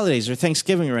as the holidays or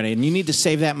Thanksgiving already, and you need to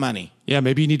save that money. Yeah,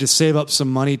 maybe you need to save up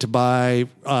some money to buy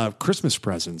Christmas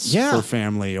presents for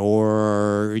family,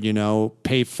 or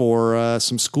pay for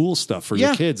some school stuff for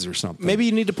your kids or something. Maybe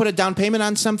you need to put a down payment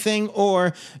on something,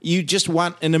 or you just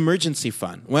want an emergency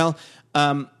fund. Well,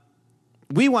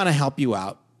 we want to help you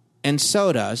out, and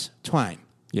so does Twine.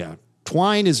 Yeah.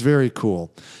 Twine is very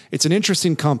cool. It's an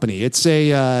interesting company.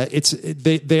 They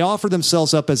offer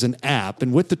themselves up as an app,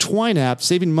 and with the Twine app,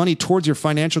 saving money towards your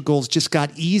financial goals just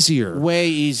got easier. Way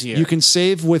easier. You can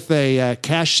save with a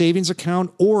cash savings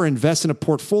account or invest in a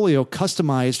portfolio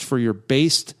customized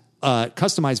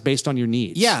based on your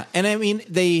needs. Yeah, and I mean,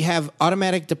 they have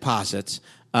automatic deposits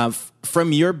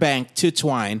from your bank to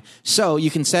Twine, so you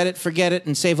can set it, forget it,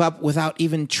 and save up without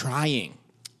even trying.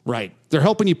 Right. They're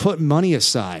helping you put money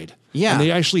aside. Yeah. And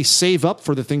they actually save up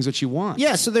for the things that you want.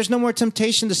 Yeah, so there's no more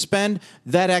temptation to spend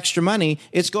that extra money.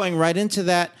 It's going right into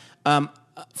that from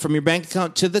your bank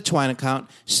account to the Twine account,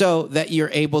 so that you're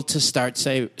able to start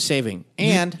saving.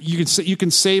 And you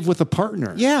can save with a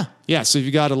partner. Yeah. Yeah. So if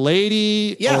you got a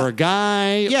lady Yeah. or a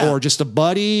guy Yeah. or just a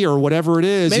buddy or whatever it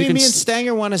is, maybe you can me and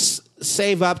Stanger want to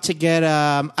save up to get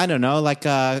like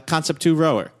a Concept 2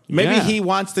 rower. Maybe Yeah. he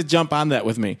wants to jump on that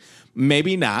with me.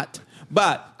 Maybe not.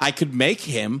 But I could make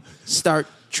him start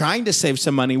trying to save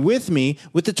some money with me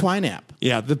with the Twine app.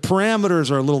 Yeah, the parameters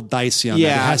are a little dicey on that.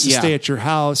 Yeah, It has to yeah. stay at your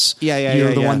house. Yeah,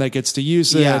 You're the yeah. one that gets to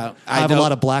use it. Yeah, I have a don't-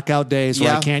 lot of blackout days where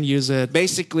Yeah. I can't use it.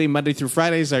 Basically, Monday through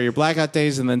Fridays are your blackout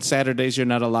days, and then Saturdays you're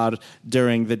not allowed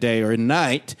during the day or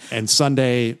night. And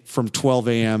Sunday from 12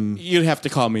 a.m. You'd have to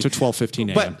call me. to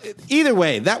 12:15 a.m. But either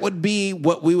way, that would be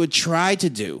what we would try to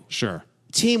do, Sure.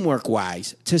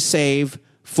 teamwork-wise, to save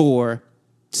for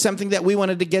something that we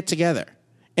wanted to get together.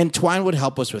 And Twine would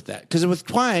help us with that. Because with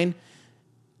Twine,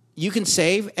 you can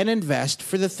save and invest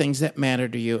for the things that matter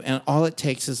to you. And all it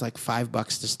takes is like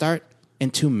 $5 to start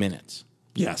in 2 minutes.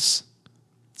 Yes.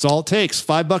 It's all it takes.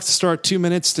 $5 to start,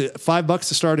 $5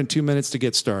 to start, and 2 minutes to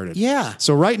get started. Yeah.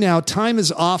 So right now, Twine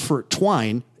is offering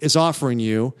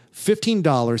you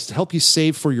 $15 to help you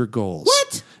save for your goals.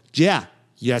 What? Yeah.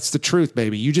 Yeah, it's the truth,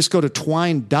 baby. You just go to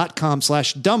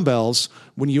twine.com/dumbbells.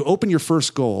 When you open your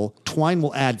first goal, Twine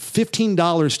will add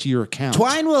 $15 to your account.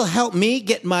 Twine will help me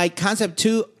get my Concept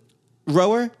 2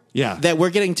 rower that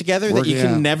we're getting together that you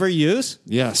can never use.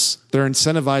 Yes. They're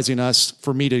incentivizing us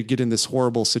for me to get in this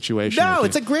horrible situation. No,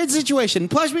 with it's you. a great situation.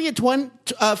 Plus, we get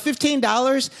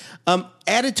 $15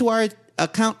 added to our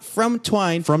account from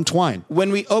Twine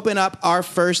when we open up our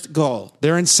first goal.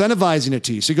 They're incentivizing it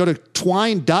to you. So you go to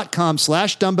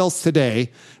twine.com/dumbbells today,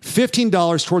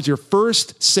 $15 towards your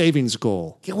first savings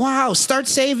goal. Wow. Start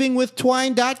saving with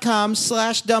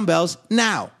twine.com/dumbbells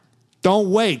now. Don't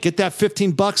wait. Get that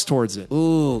 $15 towards it.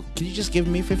 Ooh, can you just give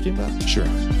me $15? Sure.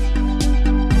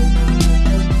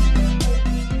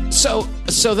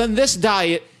 So then this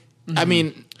diet, I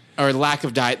mean, or lack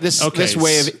of diet, this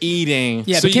way of eating.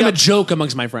 Yeah, it So you became a got joke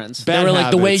amongst my friends. They bad were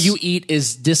like, the way habits. you eat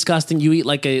is disgusting. You eat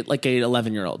like a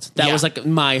 11-year-old. That Yeah. was like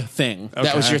my thing.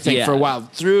 That was your thing Yeah. for a while.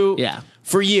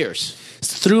 For years.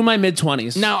 through my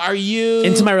mid-20s. Now, are you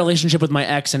into my relationship with my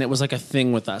ex, and it was like a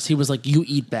thing with us. He was like, "You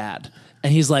eat bad,"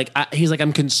 and he's like,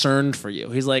 "I'm concerned for you."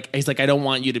 He's like, "I don't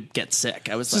want you to get sick."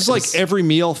 I was This is like every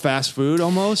meal fast food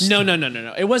almost. No.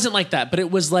 It wasn't like that, but it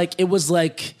was like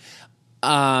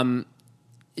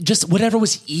just whatever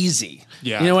was easy.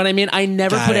 Yeah. You know what I mean? I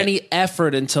never Got put it. any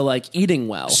effort into like eating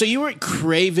well. So you weren't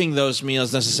craving those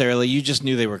meals necessarily. You just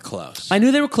knew they were close. I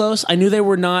knew they were close. I knew they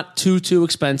were not too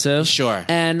expensive. Sure.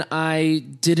 And I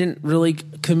didn't really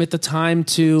commit the time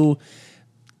to,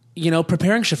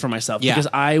 preparing shit for myself Yeah. because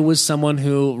I was someone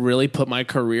who really put my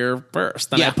career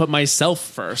first, and Yeah. I put myself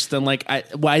first, and like I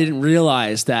didn't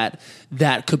realize that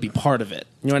could be part of it.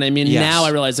 You know what I mean? Yes. Now I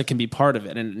realize it can be part of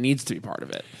it, and it needs to be part of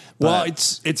it. Well,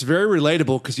 But- it's very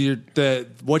relatable because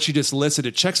what you just listed,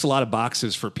 it checks a lot of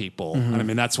boxes for people. And I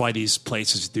mean, that's why these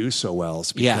places do so well.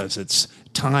 It's because it's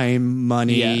time,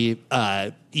 money,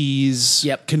 ease,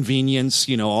 Yep. convenience,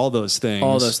 all those things.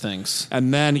 all those things.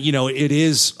 And then, it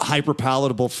is hyper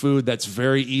palatable food that's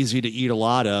very easy to eat a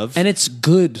lot of. And it's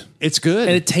good. it's good.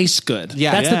 And it tastes good.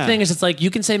 Yeah. That's Yeah. the thing is it's like you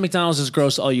can say McDonald's is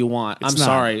gross all you want. I'm not.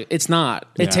 sorry. It's not.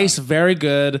 It Yeah. tastes very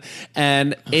good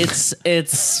and it's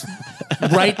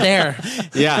right there.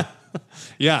 Yeah.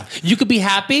 yeah. You could be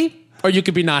happy or you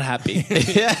could be not happy.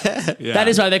 That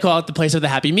is why they call it the place of the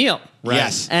happy meal. Right.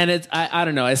 Yes. And I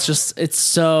don't know. It's just it's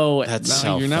so That's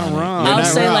so you're not funny. wrong. You're I'll not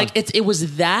say wrong. like it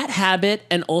was that habit,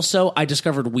 and also I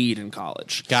discovered weed in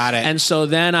college. Got it. And so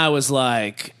then I was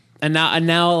like, and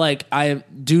now like I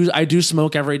do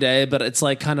smoke every day, but it's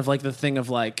like kind of like the thing of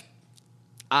like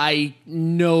I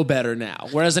know better now.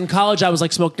 Whereas in college I was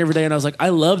like smoking every day, and I was like, I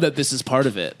love that this is part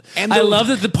of it. And I the- love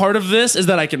that the part of this is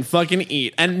that I can fucking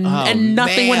eat, and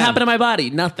nothing would man. happen to my body.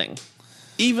 Nothing.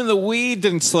 Even the weed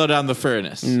didn't slow down the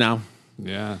furnace. No.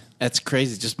 Yeah. That's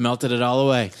crazy. Just melted it all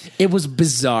away. It was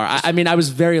bizarre. I mean, I was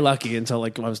very lucky until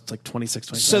like I was like 26,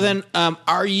 27. So then,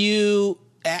 are you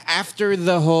after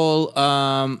the whole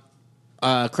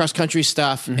cross country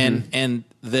stuff and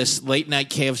this late night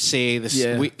KFC, this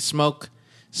Yeah.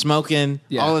 smoking,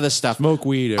 Yeah. all of this stuff? Smoke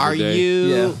weed every are day.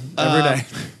 you every day.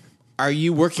 Are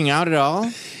you working out at all?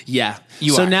 Yeah.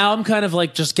 You so are. now I'm kind of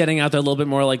like just getting out there a little bit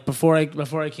more. Like before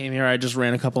I came here, I just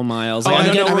ran a couple miles. Oh, Like, no,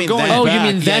 I'm no, getting- we're going oh, back.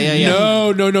 you mean then? Yeah, yeah,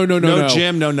 yeah. No. No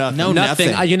gym, no nothing. No, Nothing.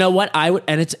 nothing. You know what?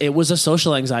 It was a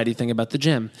social anxiety thing about the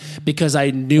gym because I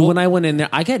knew when I went in there,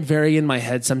 I get very in my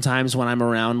head sometimes when I'm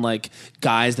around like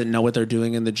guys that know what they're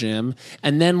doing in the gym,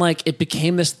 and then like it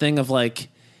became this thing of like,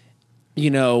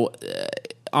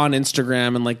 on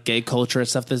Instagram and like gay culture and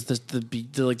stuff,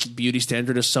 the like beauty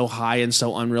standard is so high and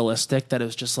so unrealistic that it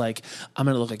was just like I'm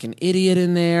gonna look like an idiot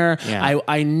in there. Yeah.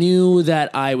 I knew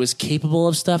that I was capable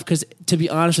of stuff because to be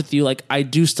honest with you, like I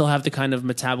do still have the kind of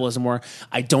metabolism where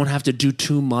I don't have to do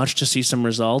too much to see some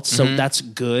results, so that's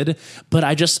good. But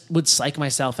I just would psych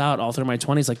myself out all through my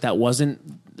 20s. Like that wasn't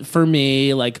for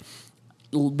me. Like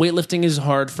weightlifting is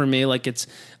hard for me. Like it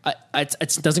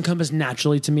doesn't come as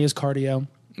naturally to me as cardio.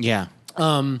 Yeah.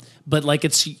 But like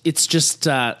it's just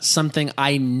something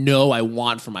I know I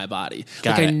want for my body.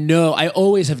 Got like it. I know I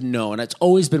always have known. It's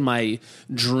always been my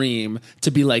dream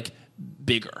to be like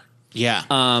bigger. Yeah.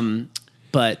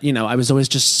 But I was always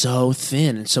just so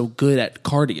thin and so good at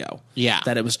cardio. Yeah.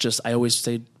 That it was just I always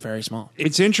stayed very small.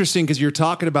 It's interesting because you're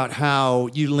talking about how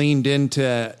you leaned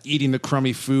into eating the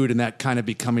crummy food and that kind of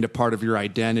becoming a part of your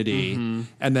identity.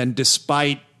 And then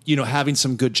despite, having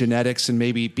some good genetics and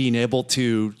maybe being able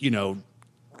to,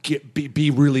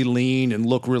 be really lean and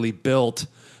look really built,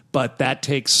 but that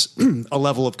takes a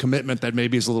level of commitment that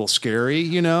maybe is a little scary,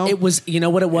 It was,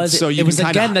 what it was? So you it was can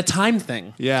kinda- again the time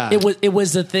thing. Yeah. It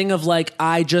was the thing of like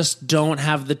I just don't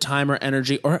have the time or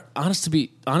energy or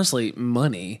honestly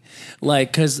money,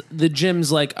 like because the gyms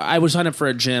like I would sign up for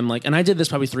a gym like and I did this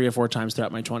probably 3 or 4 times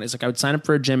throughout my 20s. Like I would sign up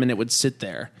for a gym and it would sit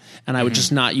there and I would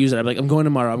just not use it. I'd be like I'm going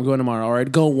tomorrow, or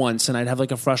I'd go once and I'd have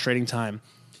like a frustrating time,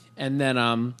 and then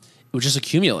it would just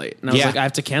accumulate. And I was Yeah. like, I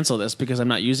have to cancel this because I'm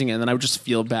not using it. And then I would just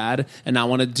feel bad and not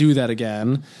want to do that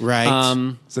again. Right.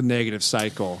 it's a negative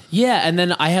cycle. Yeah. And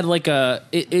then I had like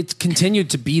it continued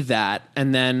to be that.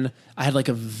 And then I had like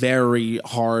a very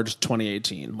hard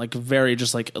 2018, like very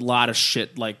just like a lot of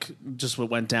shit, like just what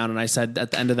went down. And I said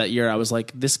at the end of that year, I was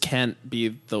like, this can't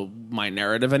be my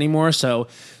narrative anymore. So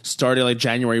starting like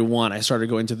January 1, I started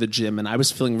going to the gym and I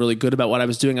was feeling really good about what I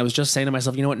was doing. I was just saying to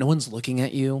myself, you know what? No one's looking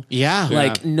at you. Yeah.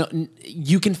 Like no,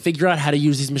 you can figure out how to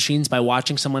use these machines by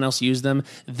watching someone else use them,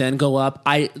 then go up.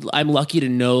 I'm lucky to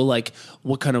know like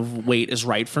what kind of weight is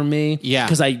right for me. Yeah.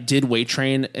 Because I did weight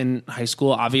train in high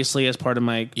school, obviously as part of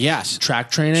my Yes.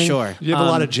 track training. Sure. You have a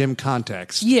lot of gym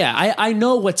context. Yeah, I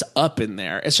know what's up in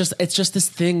there. It's just this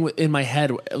thing in my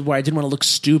head where I didn't want to look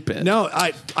stupid. No,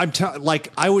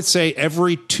 like I would say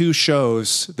every 2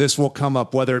 shows this will come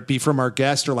up, whether it be from our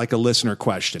guest or like a listener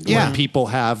question. Yeah. When people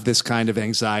have this kind of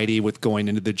anxiety with going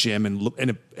into the gym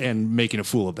and making a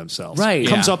fool of themselves. Right. It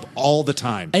comes Yeah. up all the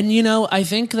time. And I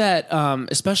think that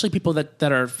especially people that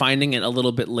are finding it a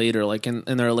little bit later, like in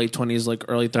their late 20s, like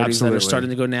early 30s, that Absolutely. are starting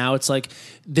to go now, it's like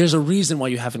there's a reason why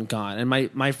you haven't gone. And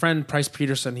my friend Price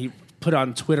Peterson, he put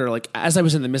on Twitter, like as I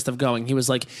was in the midst of going, he was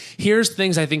like, here's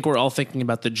things I think we're all thinking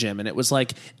about the gym. And it was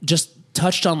like just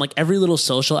touched on like every little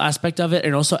social aspect of it,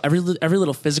 and also every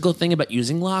little physical thing about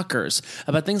using lockers,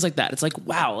 about things like that. It's like,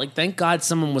 wow, like thank God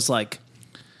someone was like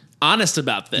honest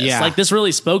about this. Yeah. Like this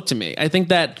really spoke to me. I think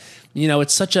that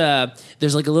it's such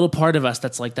there's like a little part of us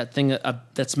that's like that thing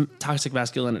that's toxic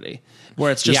masculinity,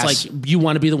 where it's just Yes. like you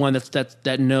want to be the one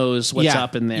that knows what's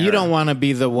up in there. You don't want to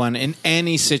be the one in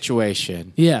any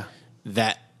situation Yeah.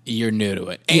 that you're new to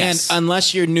it. And Yes.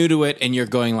 unless you're new to it and you're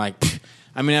going like, "Pfft,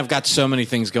 I mean, I've got so many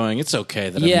things going. It's okay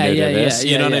that I'm Yeah, new yeah, to this.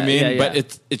 yeah, You know what I yeah, mean? yeah, yeah.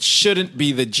 But it shouldn't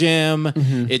be the gym.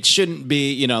 It shouldn't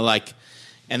be, like,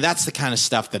 and that's the kind of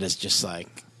stuff that is just like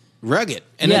rugged.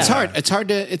 And it's Yeah. hard. It's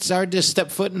hard to step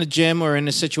foot in the gym or in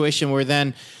a situation where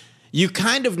then you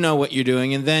kind of know what you're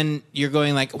doing, and then you're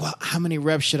going like, well, how many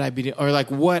reps should I be doing? Or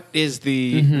like, what is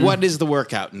the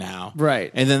workout now?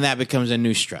 Right. And then that becomes a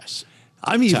new stress.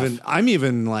 I'm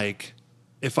even like,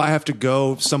 if I have to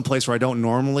go someplace where I don't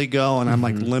normally go and I'm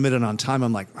like limited on time,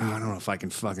 I'm like, I don't know if I can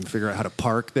fucking figure out how to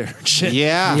park there. Shit.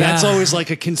 Yeah. That's Yeah. always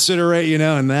like a considerate,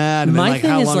 and that. And My then like,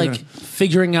 thing how is long like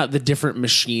figuring out the different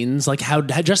machines, like how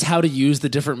to use the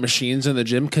different machines in the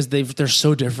gym, because they're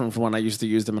so different from when I used to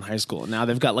use them in high school. Now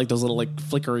they've got like those little like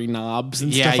flickery knobs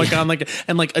and Yeah, stuff like yeah. on like,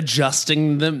 and like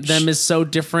adjusting them is so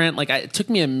different. Like it took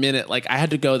me a minute. Like I had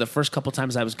to go the first couple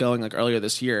times I was going, like earlier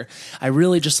this year. I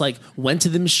really just like went to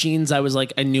the machines I was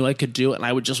like I knew I could do, and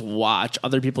I would just watch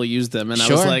other people use them, and I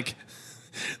was Sure.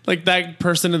 like that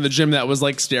person in the gym that was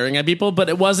like staring at people, but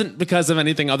it wasn't because of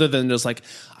anything other than just like,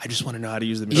 I just want to know how to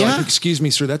use the machine. Like, excuse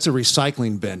me, sir, that's a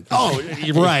recycling bin. Oh,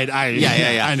 you're right.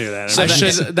 Yeah. I knew that. So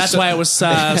that's why it was so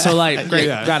light. Great,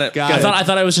 Yeah, got it. got I it.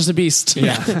 thought I was just a beast.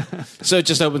 Yeah. So it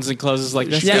just opens and closes like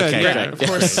this? Yeah, Okay, great. great. Of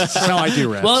course. That's how I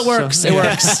do reps. Well, it works. So- It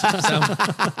works.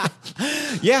 So,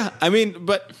 Yeah, I mean,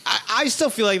 but I still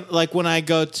feel like when I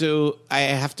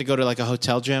have to go to like a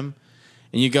hotel gym,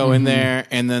 and you go in there,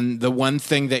 and then the one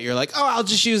thing that you're like, oh, I'll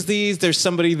just use these. There's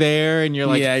somebody there, and you're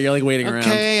like, yeah, you're like waiting around.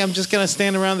 okay, I'm just gonna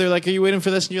stand around. They're like, are you waiting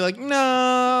for this? And you're like, no,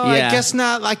 Yeah. I guess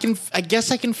not. I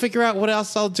guess I can figure out what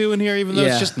else I'll do in here, even though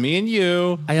Yeah. it's just me and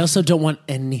you. I also don't want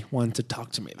anyone to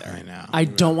talk to me there. I know. I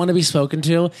don't want to be spoken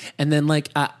to. And then like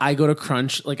I go to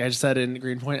Crunch, like I said in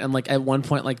Greenpoint, and like at one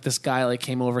point, like this guy like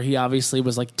came over. He obviously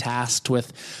was like tasked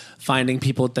with finding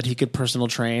people that he could personal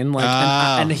train, like,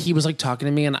 and he was like talking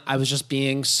to me, and I was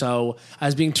being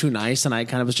too nice, and I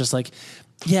kind of was just like,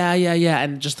 yeah,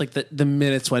 and just like the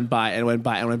minutes went by,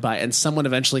 and someone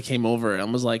eventually came over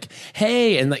and was like,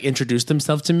 hey, and like introduced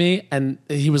himself to me, and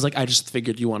he was like, I just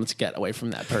figured you wanted to get away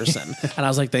from that person. And I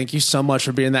was like, thank you so much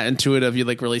for being that intuitive. You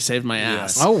like really saved my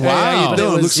ass. Oh, Hey, wow. how you But doing?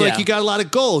 it was- Looks like yeah. you got a lot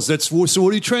of goals. So what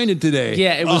are you training today?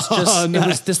 Yeah, it was just Oh, it nice.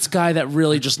 was this guy that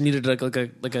really just needed like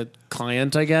a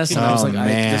client, I guess. And I was Oh, like,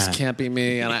 man. this can't be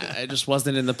me, and I just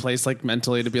wasn't in the place like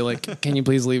mentally to be like, can you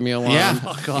please leave me alone?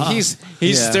 Yeah, he's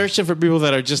Yeah. searching for people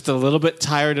that are just a little bit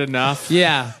tired enough,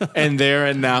 Yeah. and they're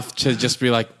enough to just be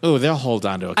like, oh, they'll hold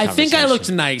on to a I think I conversation. looked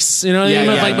nice, you know, Yeah,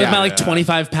 with, yeah, like, with yeah, my like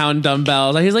 25-pound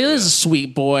dumbbells. Like, he's like, this is a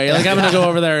sweet boy. Like I'm gonna go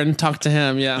over there and talk to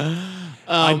him. Yeah,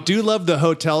 I do love the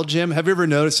hotel gym. Have you ever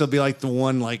noticed there'll be like the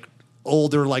one like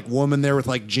older like woman there with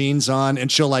like jeans on, and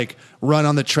she'll like run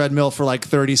on the treadmill for like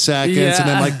 30 seconds, and Yeah.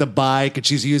 then like the bike, and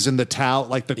she's using the towel,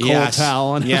 like the cold Yes.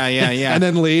 towel, and Yeah, and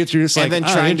then leaves. You're just like, and then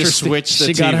oh, trying to interesting. switch the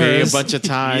She got TV hers. a bunch of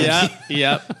times.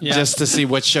 yep. Just to see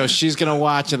what show she's going to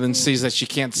watch, and then sees that she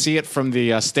can't see it from the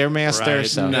Stairmaster. Right.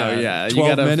 So No, yeah, you 12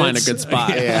 gotta find a minutes. good spot.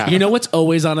 Yeah. You know what's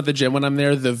always on at the gym when I'm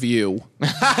there? The View.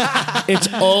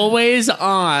 It's always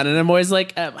on, and I'm always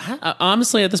like,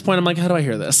 honestly, at this point, I'm like, how do I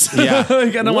hear this? Yeah.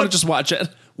 Like, I don't want to just watch it.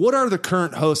 What are the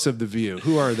current hosts of The View?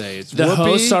 Who are they? It's The Whoopi,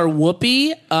 hosts are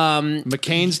Whoopi,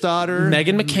 McCain's daughter,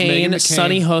 Megan McCain,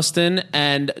 Sonny Hostin,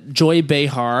 and Joy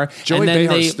Behar. Joy and then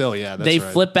Behar's still, yeah, that's they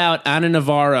right. flip out Anna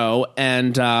Navarro,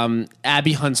 and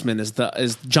Abby Huntsman is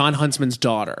John Huntsman's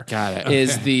daughter. Got it.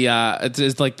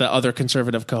 Is like the other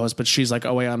conservative co-host, but she's like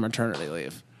away on maternity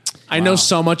leave. I know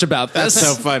so much about this. That's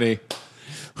so funny.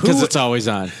 Because it's always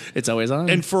on. It's always on.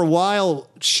 And for a while,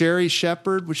 Sherry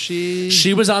Shepherd, was she?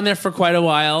 She was on there for quite a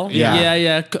while. Yeah.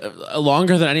 Yeah.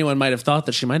 Longer than anyone might have thought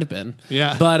that she might have been.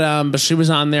 Yeah. But she was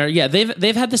on there. Yeah,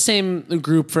 they've had the same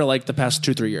group for like the past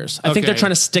 2-3 years. I think they're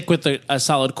trying to stick with a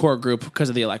solid core group because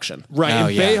of the election. Right. Oh,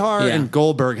 and yeah. Behar Yeah. and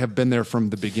Goldberg have been there from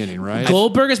the beginning, right?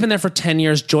 Goldberg has been there for 10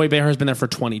 years. Joy Behar has been there for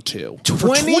 22.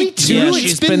 22? Yeah, It's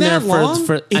she's been been there that long?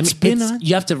 for It's been on?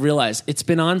 You have to realize it's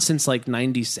been on since like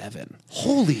 97.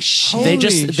 Holy shit. They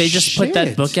just put that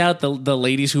shit. book out, the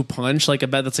Ladies Who Punch, like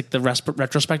about that's like the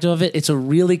retrospective of it. It's a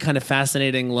really kind of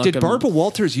fascinating look. Did Barbara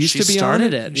Walters used She to be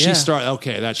started on it? it, She yeah. started.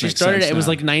 Okay, that She makes started sense it. It was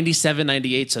now. like 97,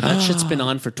 98. So that shit's been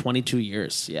on for 22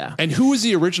 years. Yeah. And who was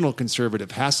the original conservative?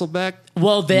 Hasselbeck?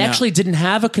 Well, they actually didn't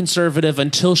have a conservative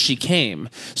until she came.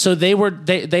 So they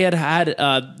had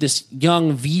this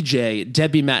young VJ,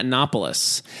 Debbie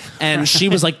Matenopoulos, and she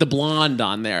was like the blonde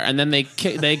on there. And then they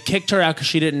kicked her out because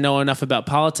she didn't know enough about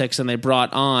politics, and they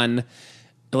brought on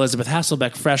Elizabeth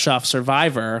Hasselbeck, fresh off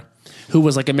Survivor, who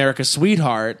was like America's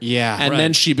sweetheart. Yeah, and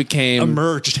then she became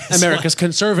Emerged as America's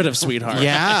conservative sweetheart.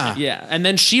 Yeah. yeah, and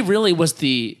then she really was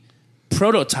the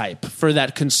prototype for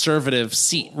that conservative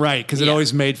seat. Right, because it Yeah.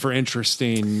 always made for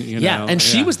interesting, Yeah, and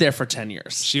she was there for 10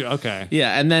 years. Okay.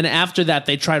 Yeah, and then after that,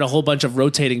 they tried a whole bunch of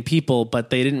rotating people, but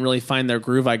they didn't really find their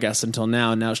groove, I guess, until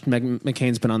now. Now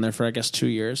McCain's been on there for, I guess, 2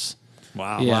 years.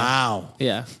 Wow. Yeah. Wow.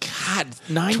 Yeah. God,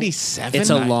 97? It's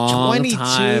a long 22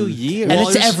 time. years. And Well,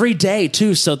 it's there's- every day,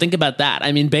 too, so think about that.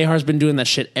 I mean, Behar's been doing that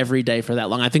shit every day for that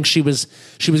long. I think she was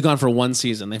gone for one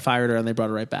season. They fired her, and they brought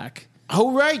her right back.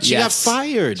 Oh, right. She Yes. got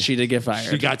fired. She did get fired.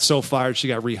 She got so fired, she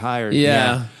got rehired.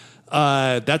 Yeah.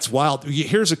 That's wild.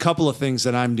 Here's a couple of things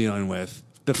that I'm dealing with.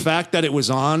 The fact that it was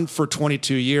on for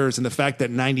 22 years and the fact that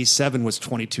 97 was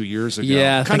 22 years ago.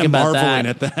 Yeah, kind think of about marveling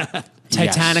that. at that.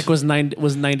 Titanic was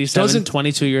 97, Doesn't-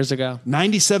 22 years ago.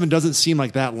 97 doesn't seem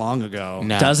like that long ago.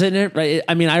 No. Doesn't it? Right?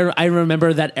 I mean, I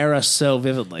remember that era so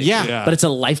vividly. Yeah. Yeah. But it's a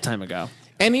lifetime ago.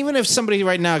 And even if somebody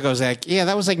right now goes like, yeah,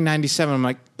 that was like 97, I'm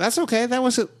like, that's okay. That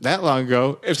wasn't that long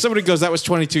ago. If somebody goes, that was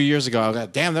 22 years ago, I'll go,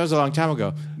 damn, that was a long time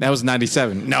ago. That was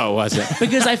 97. No, it wasn't.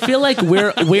 Because I feel like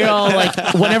we're all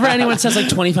like, whenever anyone says like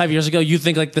 25 years ago, you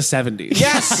think like the 70s.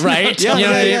 Yes. Right? Yeah, You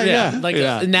know what I yeah, mean? yeah. Like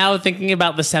Yeah. now thinking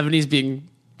about the 70s being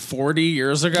 40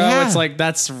 years ago, Yeah. it's like,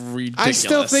 that's ridiculous. I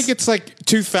still think it's like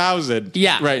 2000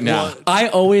 right now. Well, I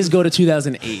always go to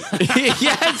 2008.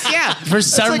 Yes, yeah. For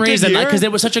some a good reason, year. because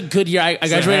it was such a good year. I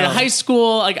graduated hell. high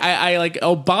school. Like I like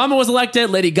Obama was elected.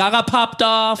 Lady Gaga popped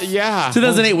off. Yeah.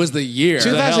 2008 was the year.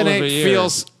 hell of a 2008 year.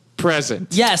 feels present.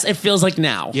 Yes, it feels like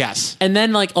now. Yes. And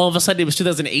then like all of a sudden it was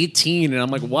 2018 and I'm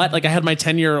like, what? Like I had my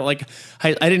 10-year like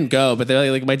I didn't go, but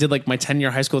they like I did like my 10-year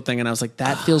high school thing and I was like,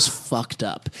 that feels fucked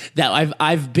up. That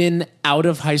I've been out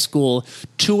of high school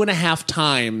 2.5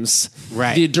 times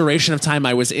Right. the duration of time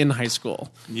I was in high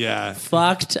school. Yeah.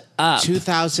 Fucked up.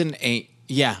 2008,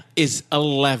 is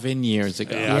 11 years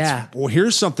ago. Yeah. Well,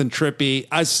 here's something trippy.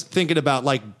 I was thinking about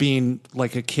like being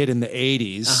like a kid in the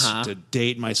 80s to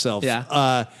date myself.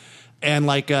 Yeah. And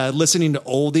like listening to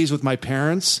oldies with my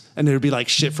parents, and there'd be like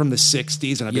shit from the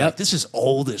 60s, and I'd be Yep. like, this is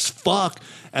old as fuck.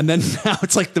 And then now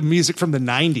it's like the music from the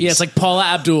 90s. Yeah, it's like Paula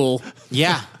Abdul.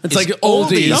 Yeah. It's like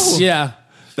oldies. No. Yeah.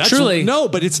 That's, Truly. No,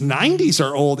 but it's 90s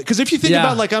are old. Because if you think Yeah.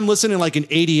 about like I'm listening like in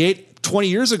 88, 20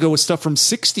 years ago with stuff from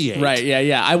 68. Right,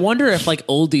 yeah. I wonder if like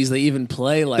oldies they even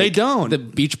play like They don't. the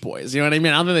Beach Boys. You know what I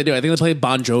mean? I don't think they do. I think they play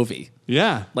Bon Jovi.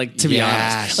 Yeah. Like to be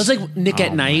Yes. honest, it's like Nick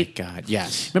at Oh, Night. my God,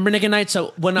 yes. Remember Nick at Night?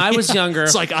 So when I was younger,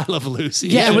 It's like I Love Lucy.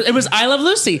 yeah, it was I Love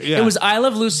Lucy. Yeah. It was I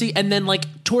Love Lucy, and then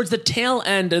like towards the tail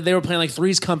end, they were playing like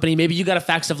Three's Company. Maybe You Got a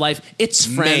Facts of Life. It's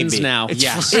Friends Maybe. now.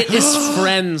 Yes. It is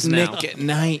Friends now. Nick at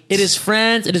Night. It is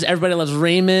Friends. It is Everybody Loves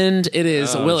Raymond. It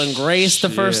is Will and Grace. The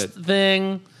shit. first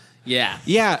thing. Yeah.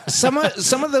 Yeah, some of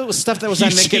the stuff that was on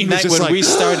Nick Eugene at was Night just when like, we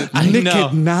started. Nick know.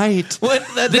 at Night. What,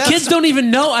 The kids don't even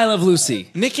know I Love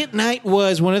Lucy. Nick at Night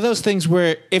was one of those things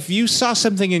where if you saw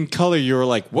something in color, you were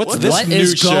like, "What's this What new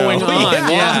is show? going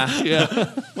on?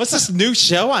 Yeah. What's this new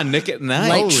show on Nick at Night?"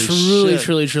 Like Holy shit.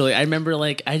 truly.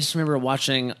 I just remember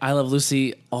watching I Love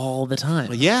Lucy all the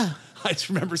time. Yeah. I just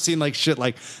remember seeing like shit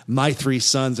like My Three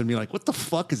Sons and being like, what the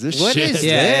fuck is this What shit? is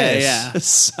Yeah, this? yeah. This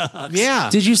sucks. Yeah.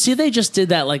 Did you see they just did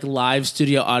that like live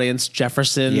studio audience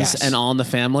Jeffersons Yes. and All in the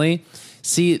Family?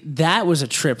 See, that was a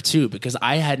trip too because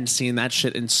I hadn't seen that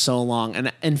shit in so long.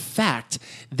 And in fact,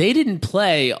 they didn't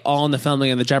play All in the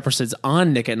Family and the Jeffersons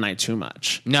on Nick at Night too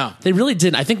much. No. They really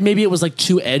didn't. I think maybe it was like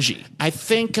too edgy. I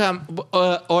think,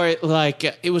 or like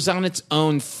it was on its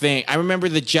own thing. I remember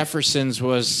the Jeffersons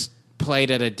was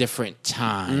played at a different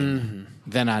time.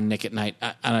 then on Nick at Night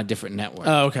on a different network.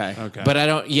 Oh, okay. But I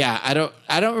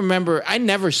don't remember. I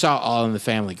never saw All in the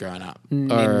Family growing up,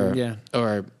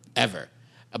 or ever.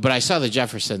 But I saw the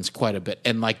Jeffersons quite a bit,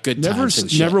 and like Good Times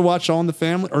and shit. Never watched All in the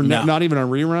Family, or not even on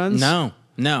reruns.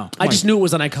 No. I just knew it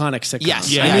was an iconic sitcom.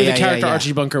 Yes. I knew the character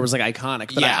Archie Bunker was like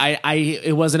iconic, but Yeah.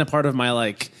 it wasn't a part of my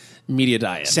like media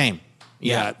diet. Same.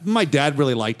 Yeah, my dad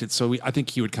really liked it, so I think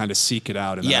he would kind of seek it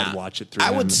out and then I'd watch it through. I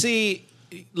him. would see,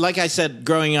 like I said,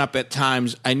 growing up at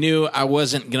times, I knew I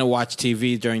wasn't going to watch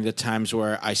TV during the times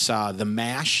where I saw the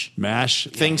MASH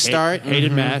thing start.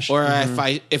 Hated MASH. Or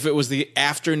if it was the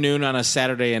afternoon on a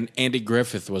Saturday and Andy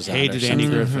Griffith was on. Hated Andy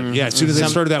Griffith. Yeah, as soon as they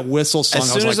started that whistle song, as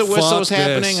soon as I was the whistle was "Fuck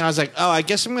happening, this." I was like, oh, I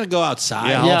guess I'm going to go outside.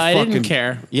 Yeah, I didn't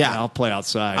care. Yeah. I'll play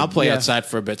outside. I'll play outside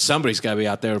for a bit. Somebody's got to be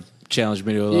out there to challenge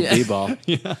me to a little b-ball.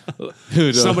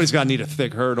 Somebody's got to need a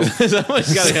thick hurdle.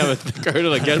 Somebody's got to have a thick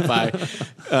hurdle to get by.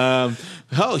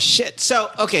 Oh shit! So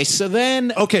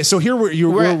then So here we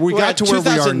got to where we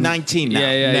are. 2019 now.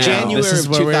 Yeah. January This is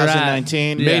of where we're at.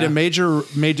 2019. Yeah.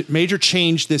 Made a major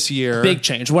change this year. Big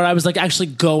change where I was like actually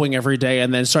going every day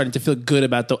and then starting to feel good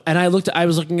about and I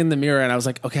was looking in the mirror and I was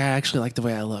like, okay, I actually like the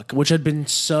way I look, which had been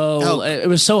it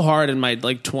was so hard in my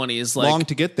like 20s, like long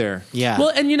to get there. Yeah. Well,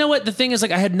 and you know what? The thing is,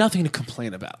 like, I had nothing to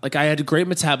complain about. Like, I had great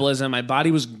metabolism. My body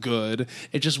was good.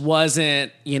 It just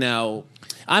wasn't,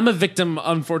 I'm a victim,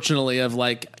 unfortunately, of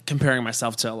like comparing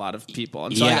myself to a lot of people.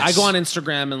 And so I go on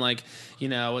Instagram and like,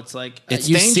 it's like It's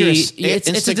you dangerous. it's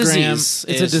a disease.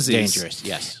 It's a disease. Dangerous.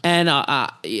 Yes. And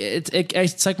I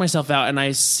psych myself out and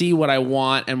I see what I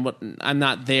want and what I'm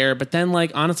not there. But then,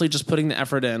 like, honestly, just putting the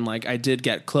effort in, like, I did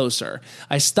get closer.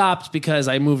 I stopped because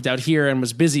I moved out here and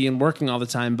was busy and working all the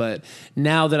time. But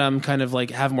now that I'm kind of like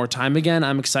have more time again,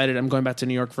 I'm excited. I'm going back to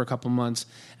New York for a couple months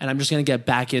and I'm just going to get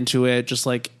back into it. Just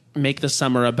like make the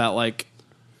summer about like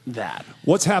that.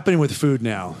 What's happening with food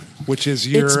now? Which is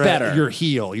It's better. your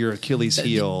heel, your Achilles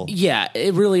heel. Yeah,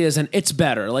 it really is, and it's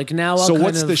better. Like now, So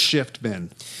what's the shift been?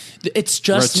 It's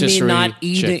just me Rotisserie not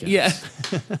eating. chicken. Yeah.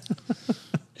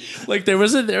 Like there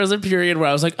was a period where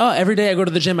I was like, oh, every day I go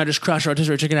to the gym, I just crush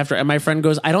rotisserie chicken after. And my friend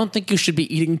goes, I don't think you should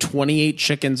be eating 28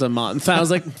 chickens a month. I was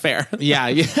like, fair. Yeah.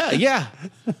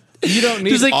 You don't need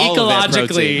Just like all of that ecologically,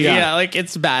 protein. yeah, like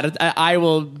it's bad. I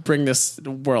will bring this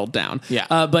world down.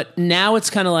 Yeah. But now it's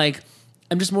kind of like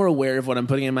I'm just more aware of what I'm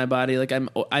putting in my body. Like I'm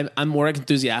more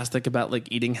enthusiastic about like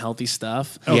eating healthy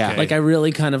stuff. Yeah. Like I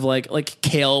really kind of like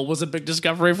kale was a big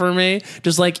discovery for me.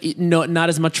 Just like not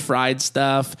as much fried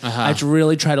stuff. I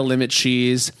really try to limit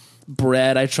cheese.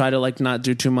 Bread I try to like not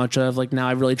do too much of. Like now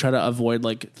I really try to avoid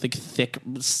like thick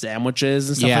sandwiches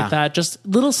and stuff Yeah. like that. Just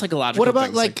little psychological What about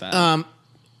things like that.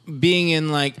 being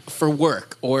in like for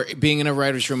work or being in a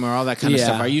writer's room or all that kind of Yeah.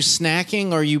 stuff? Are you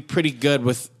snacking or are you pretty good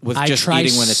with I just try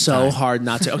eating when it's so time? hard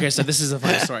not to. Okay, so this is a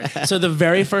funny story. So the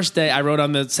very first day I wrote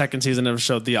on the second season of the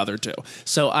show, the other two.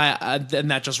 So and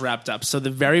that just wrapped up. So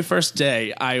the very first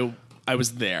day I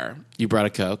was there. You brought a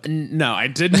Coke? No, I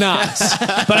did not.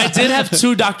 But I did have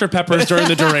 2 Dr. Peppers during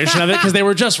the duration of it because they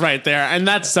were just right there, and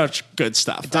that's such good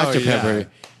stuff. Dr. yeah. Pepper.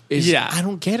 I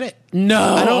don't get it.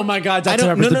 No, oh my God, Dr.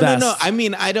 Pepper's the best. No. I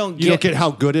mean, I don't. You don't get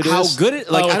how good it is? How good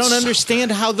it? Like, Oh, I don't it's so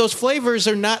understand how those flavors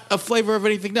are not a flavor of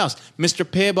anything else. Mr.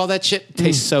 Pibb, all that shit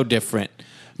tastes so different.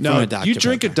 No, from a Dr. you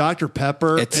drink Pepper. a Dr.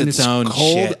 Pepper It's and its it's own cold.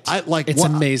 shit. It's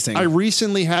amazing. I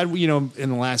recently had, in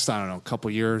the last, I don't know,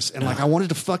 couple years, and like I wanted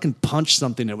to fucking punch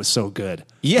something that was so good.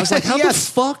 Yeah, I was like, how the yes.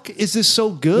 fuck is this so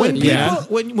good? When people, Yeah.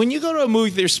 when you go to a movie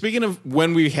theater, speaking of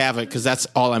when we have it, because that's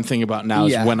all I'm thinking about now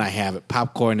is Yeah. when I have it,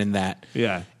 popcorn and that.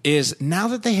 Yeah. Is now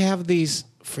that they have these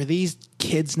for these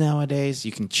kids nowadays,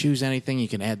 you can choose anything. You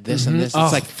can add this and this. It's Oh,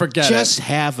 like forget just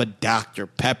have a Dr.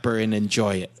 Pepper and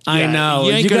enjoy it. I Yeah, know.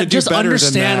 you ain't You gonna got do just better than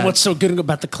understand that. what's so good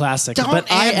about the classic. Don't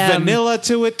but I add am vanilla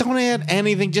to it. Don't add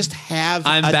anything. Just have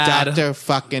I'm a bad. Dr.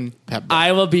 fucking Pepper.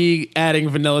 I will be adding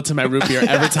vanilla to my root beer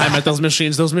every time at those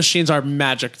machines. Those machines are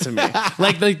magic to me.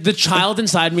 Like the child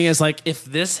inside me is like, if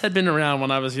this had been around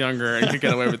when I was younger and could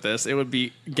get away with this, it would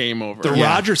be game over. The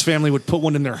Rogers family would put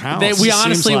one in their house. We it seems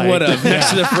honestly like. would have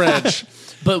next to the fridge.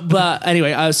 But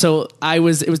anyway, so it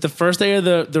was the first day of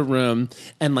the room,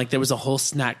 and like there was a whole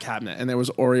snack cabinet, and there was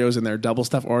Oreos in there, double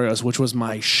stuffed Oreos, which was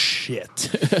my shit.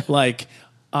 Like,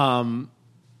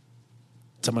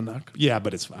 someone knock. Yeah,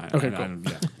 but it's fine. Okay,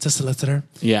 cool. It's a solicitor.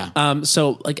 yeah.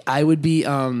 So like I would be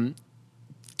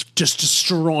just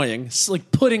destroying,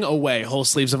 like putting away whole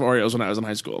sleeves of Oreos when I was in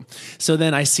high school. So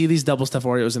then I see these double stuffed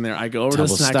Oreos in there. I go over to the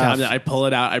Double snack stuff. cabinet. I pull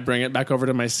it out. I bring it back over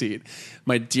to my seat.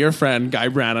 My dear friend Guy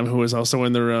Branham, who was also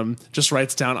in the room, just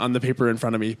writes down on the paper in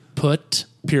front of me, "Put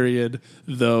period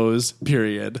those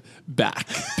period back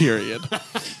period."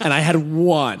 And I had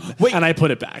one, Wait. and I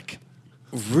put it back.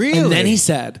 Really? And then he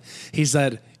said,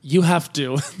 you have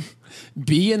to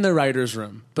be in the writer's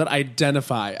room, but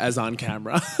identify as on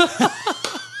camera.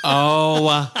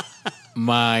 Oh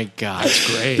my God.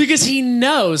 That's great. Because he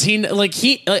knows,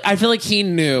 I feel like he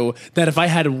knew that if I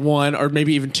had one or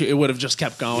maybe even two, it would have just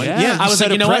kept going. Yeah, I was set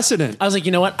like, a you know precedent. what? I was like,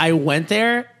 you know what? I went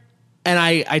there and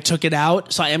I took it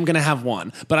out, so I am going to have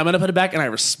one. But I'm going to put it back, and I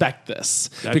respect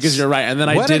this because you're right. And then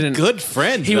I What didn't. a good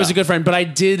friend. He was a though. good friend, but I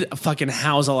did fucking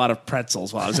house a lot of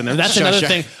pretzels while I was in there. That's Sure, another sure.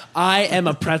 thing. I am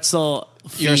a pretzel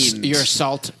fiend. You're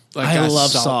salt. Like I a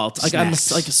love salt. Like I'm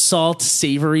snacks. like salt,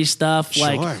 savory stuff. Sure,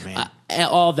 like man.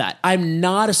 All that. I'm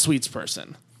not a sweets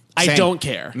person. I Same. don't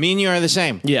care. Me and you are the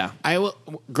same. Yeah. I will.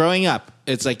 Growing up,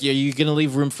 it's like, are you going to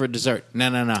leave room for dessert? No. I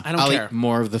don't I'll care. eat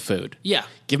more of the food. Yeah.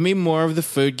 Give me more of the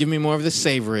food. Give me more of the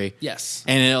savory. Yes.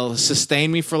 And it'll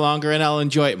sustain me for longer, and I'll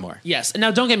enjoy it more. Yes. And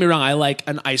now, don't get me wrong. I like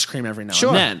an ice cream every now Sure.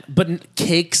 and then. But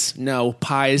cakes, no.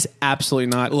 Pies, absolutely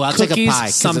not. Well, I'll cookies, take a pie,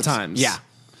 'cause sometimes. it's- yeah.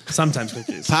 Sometimes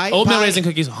cookies. Pie- Oatmeal pie- raisin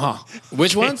cookies, huh?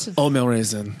 Which ones? Oatmeal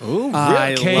raisin. Ooh,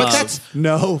 I Cakes, love. But that's-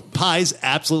 no. Pies,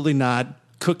 absolutely not.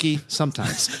 Cookie,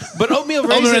 sometimes. But oatmeal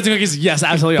Oatmeal raisin. raisin cookies, yes,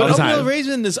 absolutely all But the oatmeal time.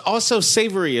 raisin is also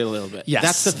savory a little bit. Yes.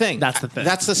 That's the thing. That's the thing.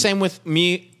 That's the same with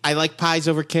me. I like pies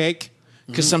over cake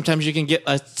because sometimes you can get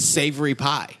a savory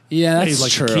pie. Yeah, Hey, that's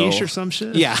like true. a quiche or some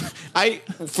shit? Yeah.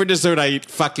 For dessert, I eat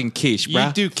fucking quiche, You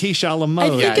bruh. do quiche a la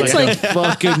mode. I think it's a like-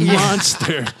 fucking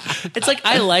monster. It's like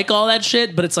I like all that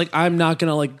shit, but it's like I'm not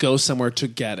gonna like go somewhere to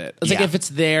get it. It's like Yeah. if it's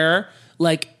there,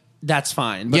 like that's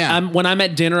fine. But Yeah. when I'm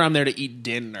at dinner, I'm there to eat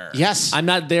dinner. Yes. I'm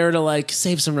not there to like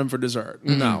save some room for dessert.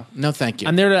 No, No, thank you.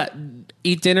 I'm there to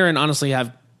eat dinner and honestly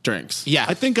have drinks. Yeah,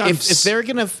 I think I'm if they're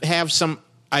gonna have some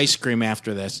ice cream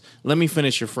after this, let me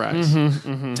finish your fries.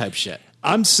 Type shit.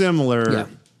 I'm similar. Yeah.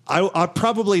 I'm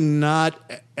probably not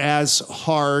as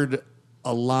hard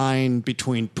a line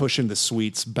between pushing the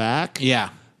sweets back. Yeah.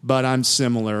 But I'm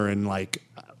similar in like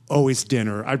always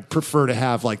dinner. I prefer to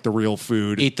have like the real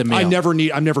food. Eat the meal.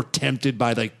 I'm never tempted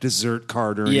by like dessert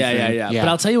cart or Yeah, anything. Yeah. But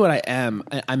I'll tell you what I am.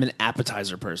 I'm an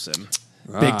appetizer person.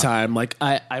 Big time. Like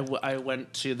I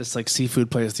went to this like seafood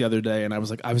place the other day, and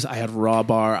I had raw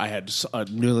bar, I had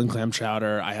noodle and clam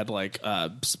chowder, I had like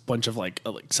a bunch of like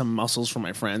some mussels from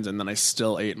my friends, and then I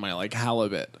still ate my like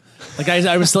halibut. Like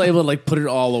I was still able to like put it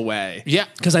all away. Yeah.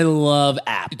 because I love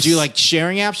apps. Do you like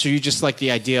sharing apps, or you just like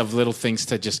the idea of little things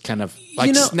to just kind of like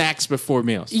You know- snacks before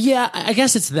meals? Yeah, I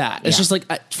guess it's that. It's Yeah. just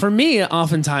like for me,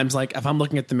 oftentimes, like if I'm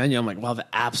looking at the menu, I'm like, "Wow, the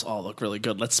apps all look really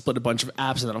good. Let's split a bunch of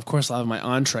apps, and then of course I'll have my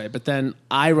entree." But then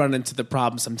I run into the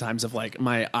problem sometimes of like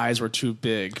my eyes were too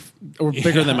big or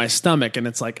bigger than my stomach, and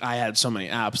it's like I had so many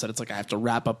apps that it's like I have to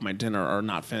wrap up my dinner or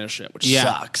not finish it, which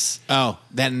sucks. Oh,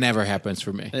 that never happens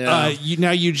for me. Yeah.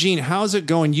 Now, Eugene, how's it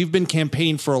going? You've been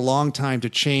campaigning for a long time to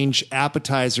change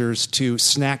appetizers to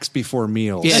snacks before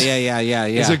meals. Yeah.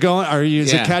 Is it going?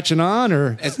 Is Yeah. it catching on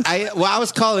or? I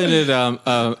was calling it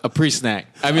a pre-snack.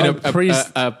 I mean, A a pre-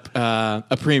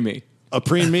 preemie. A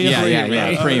pre-meal?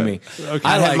 Yeah, preemie.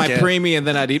 I'd have like my it. preemie, and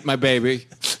then I'd eat my baby,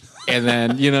 and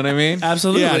then you know what I mean?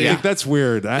 Absolutely. Yeah, I Yeah. think that's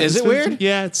weird. Is it weird?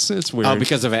 Yeah, it's weird. Oh,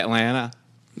 because of Atlanta,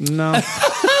 no.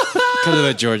 because of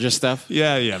the Georgia stuff.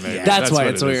 Yeah, maybe. That's why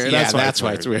what it's it is. weird. Yeah, that's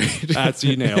why it's weird. That's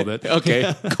you nailed it.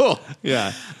 Okay, cool.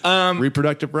 Yeah.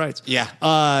 Reproductive rights. Yeah.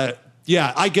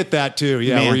 Yeah, I get that too.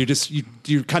 Yeah, Man. where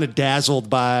you're kind of dazzled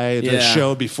by the Yeah.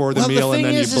 show before the Well, meal, the thing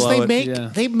and then is, you blow they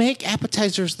it. they make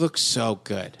appetizers look so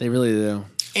good, They really do.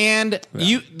 and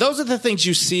those are the things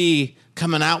you see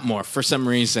coming out more for some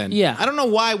reason. Yeah. I don't know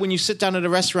why when you sit down at a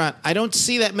restaurant, I don't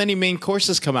see that many main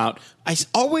courses come out. I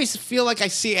always feel like I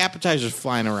see appetizers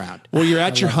flying around. Well, you're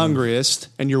at your hungriest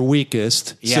and your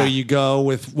weakest, Yeah. so you go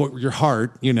with your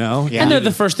heart. Yeah. And they're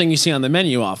the first thing you see on the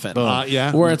menu often.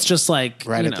 Yeah. Where it's just like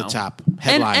Right you at the know. top. And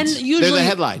Headlines. usually They're the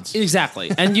headlines.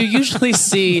 Exactly. And you usually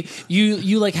see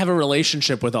you like have a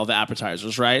relationship with all the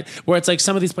appetizers, right? Where it's like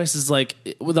some of these places like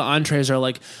with the entrees are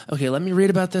like, okay, let me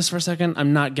read about this for a second.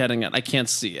 I'm not getting it. I can't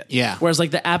see it. Yeah. Whereas like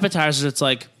the appetizers, it's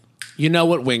like, you know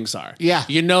what wings are. Yeah.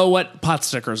 You know what pot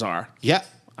stickers are. Yeah.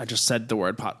 I just said the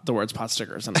words pot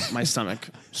stickers, and my stomach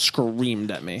screamed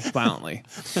at me violently.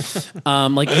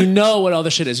 Like you know what all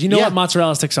the shit is. You know Yeah. what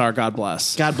mozzarella sticks are. God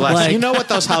bless. God bless. Like, You know what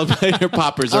those jalapeno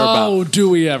poppers are oh, do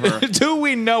we ever? about? Do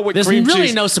we know what There's cream really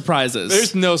cheese? no surprises.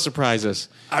 There's no surprises.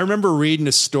 I remember reading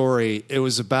a story. It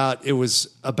was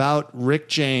about Rick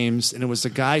James, and it was a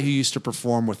guy who used to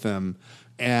perform with him.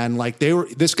 and like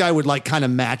this guy would like kind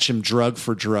of match him drug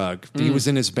for drug. He was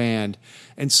in his band.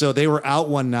 And so they were out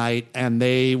one night and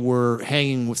they were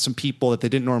hanging with some people that they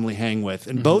didn't normally hang with.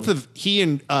 And he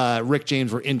and Rick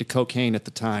James were into cocaine at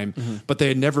the time, but they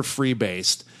had never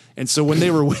freebased. And so when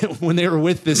they were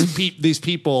with these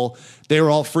people, they were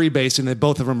all freebasing. And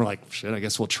both of them were like, "Shit, I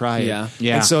guess we'll try it."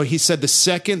 Yeah. And so he said the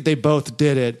second they both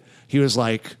did it, he was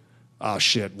like, "Oh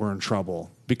shit, we're in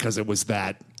trouble," because it was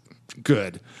that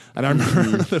good. And I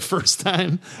remember the first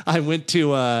time I went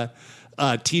to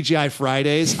TGI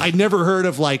Fridays, I'd never heard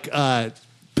of like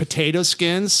potato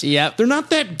skins. Yep. They're not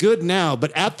that good now,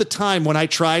 but at the time when I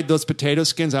tried those potato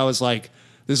skins, I was like,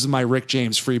 this is my Rick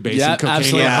James freebasing cocaine.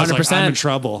 Absolutely, I was like, 100%. I'm in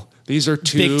trouble. These are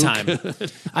too Big time.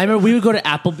 I remember we would go to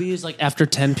Applebee's like after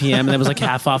 10 p.m. and there was like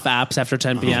half off apps after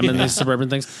 10 p.m. and these suburban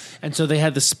things. And so they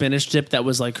had the spinach dip that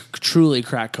was like truly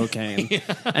crack cocaine.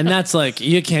 And that's like,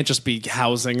 you can't just be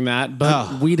housing that.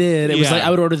 But we did. It was like, I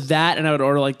would order that and I would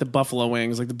order like the buffalo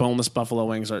wings, like the boneless buffalo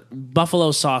wings, or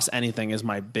buffalo sauce anything is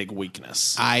my big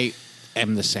weakness. I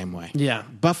am the same way. Yeah.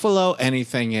 Buffalo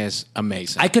anything is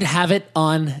amazing. I could have it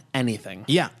on anything.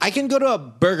 Yeah, I can go to a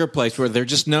burger place where they're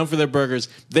just known for their burgers.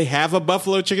 They have a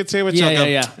buffalo chicken sandwich. Yeah, I'll go,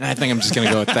 yeah. I think I'm just going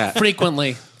to go with that.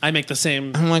 Frequently, I make the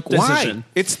same I'm like, decision. why?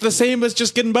 It's the same as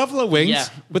just getting buffalo wings Yeah,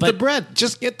 with but- the bread.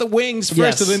 Just get the wings first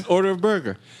Yes. and then order a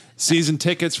burger. season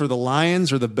tickets for the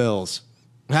Lions or the Bills.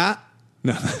 Huh?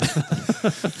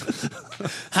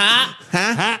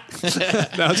 Huh?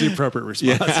 That was the appropriate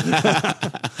response.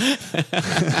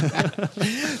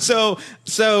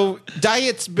 So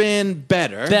diet's been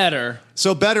better. Better.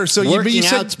 So better. So you Working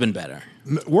said out's been better.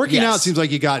 working Yes. out seems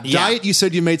like you got Yeah. diet. You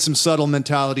said you made some subtle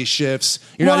mentality shifts.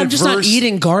 You're Well, not I'm just not adverse-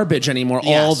 eating garbage anymore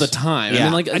Yes. all the time. Yeah. I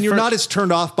mean, like, and you're for- not as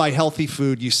turned off by healthy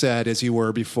food, you said, as you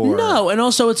were before. No, and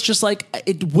also it's just like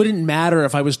it wouldn't matter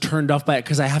if I was turned off by it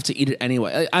because I have to eat it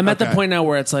anyway. I'm at the Okay. point now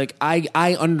where it's like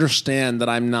I understand that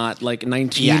I'm not like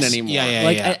 19 Yes. anymore. Yeah,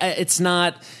 like yeah. it's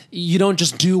not. You don't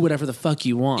just do whatever the fuck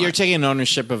you want. You're taking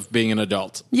ownership of being an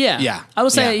adult. yeah, Yeah. I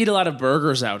would say I Yeah. eat a lot of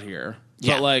burgers out here,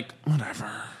 Yeah. but like whatever.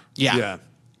 Yeah. Yeah.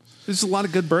 There's a lot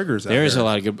of good burgers out There is there. a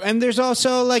lot of good, and there's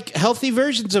also like healthy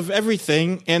versions of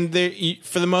everything. And there,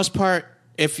 for the most part,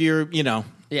 if you're,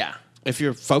 Yeah. if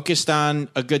you're focused on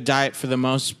a good diet for the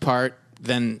most part,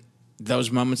 then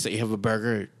those moments that you have a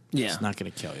burger, Yeah. it's not going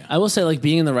to kill you. I will say, like,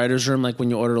 being in the writer's room, like, when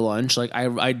you order lunch, like,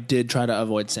 I did try to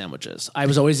avoid sandwiches. I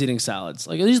was always eating salads,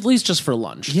 like, at least just for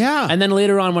lunch. Yeah. And then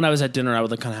later on, when I was at dinner, I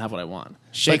would, like, kind of have what I want.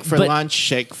 Shake for lunch,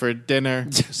 shake for dinner,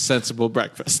 sensible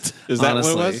breakfast. Is that what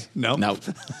it Honestly. was? No. No.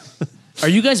 Are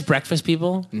you guys breakfast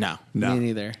people? No. No. Me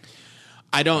neither.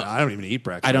 I don't even eat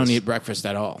breakfast. I don't eat breakfast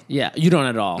at all. Yeah, you don't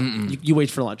at all. You wait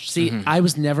for lunch. See, Mm-hmm. I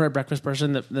was never a breakfast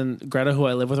person. Then Greta, who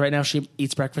I live with right now, she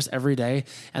eats breakfast every day,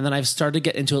 and then I've started to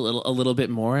get into it a little bit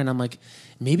more, and I'm like,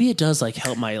 maybe it does like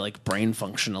help my like brain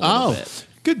function a little bit.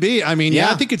 Could be. I mean, yeah,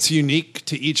 Yeah. I think it's unique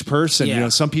to each person. Yeah.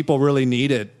 Some people really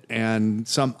need it, and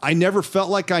I never felt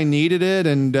like I needed it,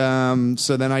 and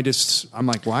so then I'm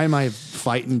like, why am I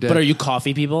fighting to? But are you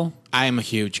coffee people? I am a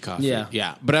huge coffee. Yeah.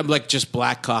 Yeah. But I'm like just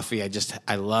black coffee.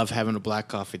 I love having a black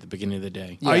coffee at the beginning of the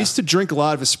day. I used to drink a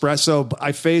lot of espresso, but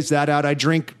I phased that out. I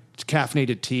drink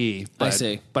caffeinated tea. But,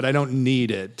 see. but I don't need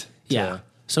it. Yeah.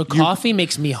 So coffee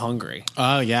makes me hungry.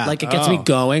 Oh, yeah. Like it gets me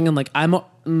going, and like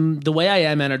the way I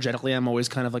am energetically, I'm always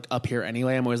kind of like up here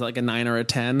anyway. I'm always like a 9 or a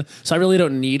 10, so I really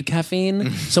don't need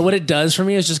caffeine. So what it does for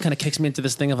me is just kind of kicks me into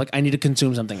this thing of like I need to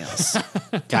consume something else,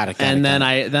 Got it. and then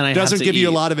I Doesn't have to give you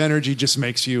a eat. lot of energy, just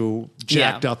makes you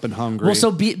jacked up and hungry. Well, so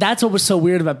that's what was so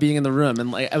weird about being in the room, and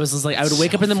like I was just like I would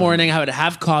wake up in the morning, I would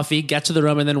have coffee, get to the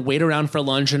room, and then wait around for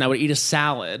lunch, and I would eat a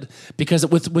salad because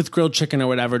with grilled chicken or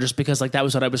whatever, just because like that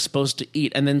was what I was supposed to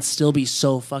eat, and then still be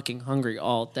so fucking hungry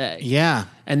all day. Yeah.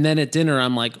 And then at dinner,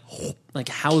 I'm like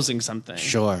housing something.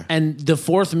 Sure. And the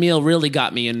fourth meal really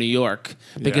got me in New York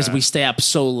because Yeah. we stay up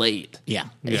so late. Yeah.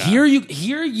 Here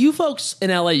you folks in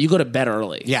LA, you go to bed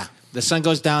early. Yeah. The sun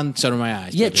goes down, so do my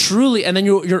eyes. Yeah, baby. truly. And then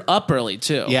you're up early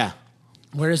too. Yeah.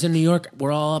 Whereas in New York,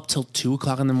 we're all up till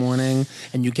 2:00 in the morning,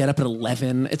 and you get up at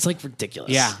 11. It's like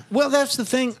ridiculous. Yeah. Well, that's the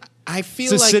thing. I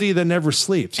feel it's a like city that never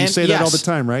sleeps. You and say that all yes, the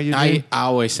time, right? You I do?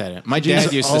 always said it. My dad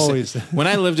Jesus, used to always. say when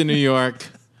I lived in New York.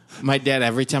 My dad,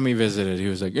 every time he visited, he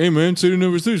was like, "Hey man, city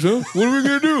never sleeps, huh? What are we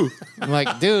gonna do?" I'm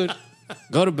like, "Dude,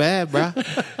 go to bed, bro."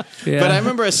 Yeah. But I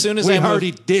remember as soon as we I moved,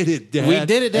 already did it, Dad. we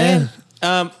did it, Dad.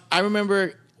 I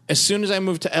remember as soon as I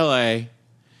moved to LA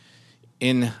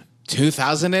in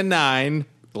 2009,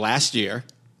 last year.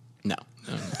 No.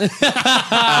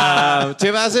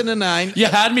 2009. You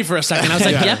had me for a second. I was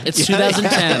like, yep, it's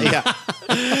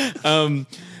 2010.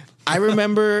 I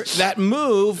remember that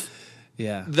move.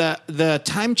 Yeah. The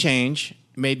time change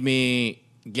made me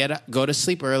go to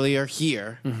sleep earlier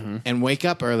here and wake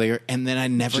up earlier, and then I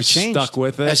never Just changed. stuck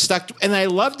with it? I stuck, and I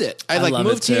loved it. I love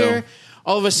moved it too. here.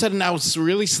 All of a sudden, I was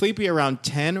really sleepy around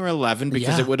 10 or 11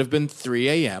 because Yeah. it would have been 3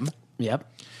 a.m. Yep.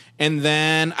 And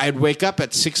then I'd wake up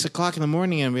at 6 o'clock in the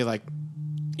morning and be like,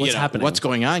 What's happening? What's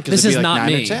going on? Because This it'd is be like not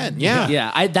 9 me. or 10. Yeah.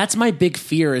 Yeah. That's my big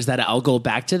fear is that I'll go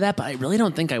back to that, but I really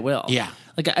don't think I will. Yeah.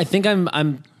 Like I think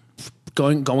I'm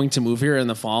going to move here in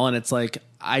the fall, and it's like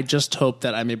I just hope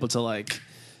that I'm able to like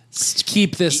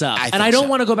keep this up. I And think I don't so.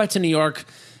 want to go back to New York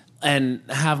and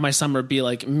have my summer be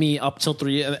like me up till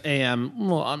 3 a.m.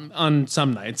 Well, on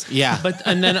some nights. Yeah. But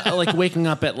and then like waking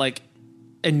up at like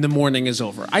and the morning is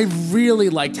over. I really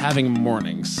liked having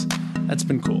mornings. That's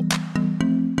been cool.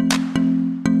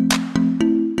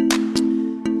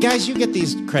 Guys, you get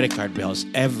these credit card bills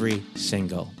every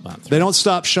single month. They don't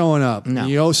stop showing up. No.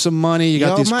 You owe some money. You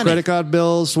got owe these money. credit card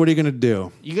bills. What are you going to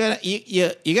do? You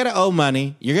gotta owe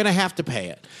money. You're gonna have to pay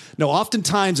it. No,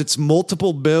 oftentimes it's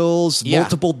multiple bills, Yeah.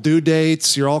 multiple due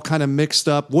dates. You're all kind of mixed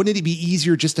up. Wouldn't it be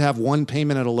easier just to have one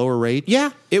payment at a lower rate?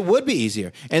 Yeah, it would be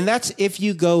easier. And that's if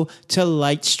you go to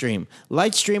Lightstream.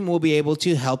 Lightstream will be able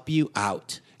to help you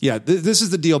out. Yeah, this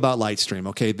is the deal about Lightstream,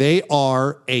 okay? They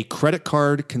are a credit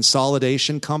card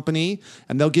consolidation company,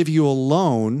 and they'll give you a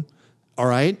loan, all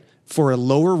right, for a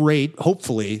lower rate,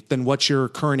 hopefully, than what your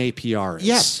current APR is.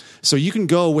 Yes. So you can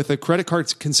go with a credit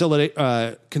card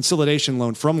consolidation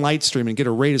loan from Lightstream and get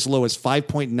a rate as low as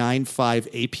 5.95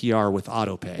 APR with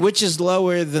AutoPay. Which is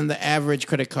lower than the average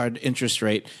credit card interest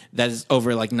rate that is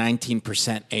over like 19%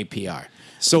 APR.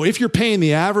 So if you're paying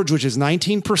the average, which is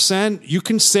 19%, you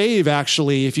can save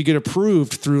actually if you get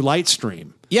approved through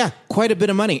Lightstream. Yeah, quite a bit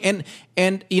of money.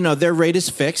 And you know, their rate is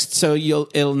fixed, so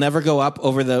it'll never go up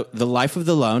over the life of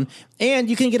the loan. And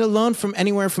you can get a loan from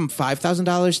anywhere from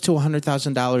 $5,000 to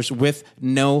 $100,000 with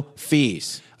no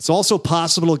fees. It's also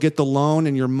possible to get the loan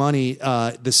and your money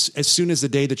as soon as the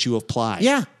day that you apply.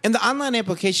 Yeah, and the online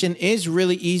application is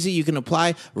really easy. You can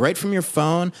apply right from your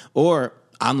phone or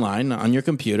online on your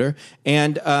computer,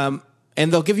 and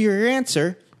they'll give you your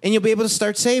answer, and you'll be able to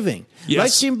start saving.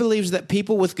 Yes. Lightstream believes that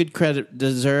people with good credit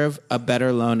deserve a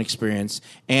better loan experience,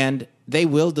 and they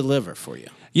will deliver for you.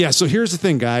 Yeah, so here's the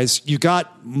thing, guys. You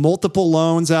got multiple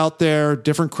loans out there,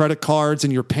 different credit cards,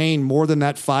 and you're paying more than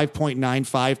that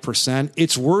 5.95%.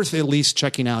 It's worth at least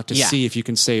checking out to see if you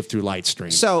can save through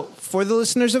Lightstream. So, for the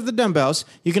listeners of the Dumbbells,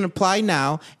 you can apply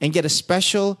now and get a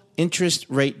special interest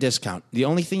rate discount. The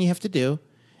only thing you have to do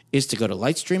is to go to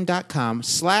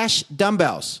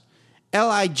lightstream.com/dumbbells.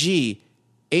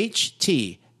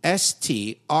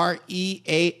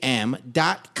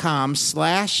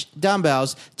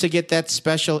 lightstream.com/dumbbells to get that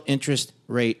special interest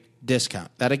rate discount.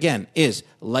 That again is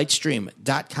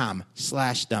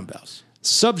lightstream.com/dumbbells.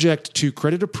 Subject to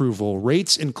credit approval,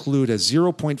 rates include a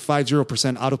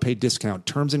 0.50% autopay discount.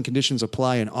 Terms and conditions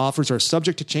apply, and offers are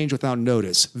subject to change without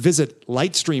notice. Visit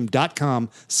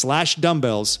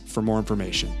lightstream.com/dumbbells for more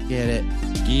information. Get it?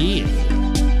 Yeah.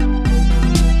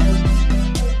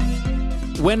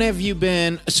 When have you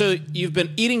been? So you've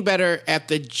been eating better at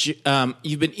the.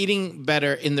 You've been eating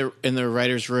better in the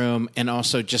writer's room, and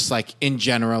also just like in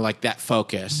general, like that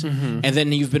focus. And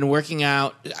then you've been working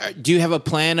out. Do you have a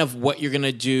plan of what you're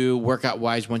gonna do workout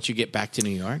wise once you get back to New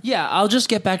York? Yeah, I'll just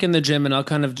get back in the gym and I'll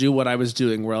kind of do what I was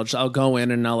doing, where I'll go in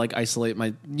and I'll like isolate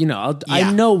my,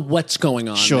 I know what's going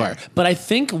on. Sure. there. But I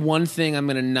think one thing I'm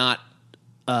gonna not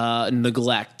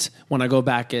neglect when I go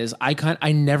back is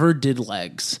I never did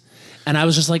legs. And I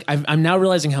was just like, I'm now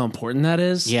realizing how important that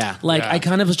is. Yeah. Like, Yeah. I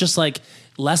kind of was just like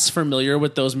less familiar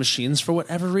with those machines for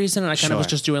whatever reason. And I kind of was Sure.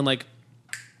 just doing like,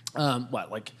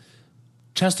 like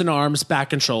chest and arms,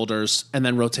 back and shoulders, and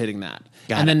then rotating that.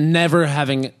 Got and it. then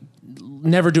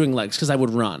never doing legs because I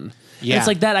would run. Yeah. It's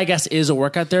like that, I guess, is a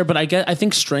workout there. But I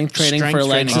think strength training for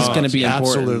legs is going to be important.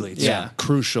 Absolutely. It's Yeah.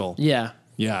 crucial. Yeah.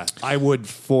 Yeah, I would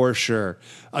for sure,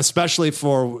 especially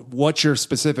for what your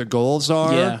specific goals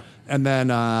are. Yeah. And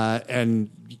then and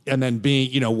then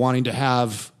being, wanting to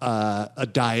have a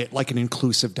diet, like an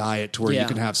inclusive diet to where Yeah. you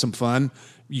can have some fun.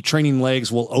 You training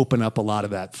legs will open up a lot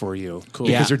of that for you. Cool.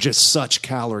 Because Yeah. they're just such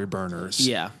calorie burners.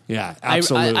 Yeah. Yeah,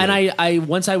 absolutely. I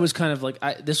once I was kind of like,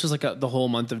 this was like the whole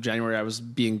month of January, I was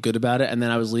being good about it. And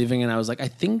then I was leaving and I was like, I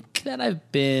think that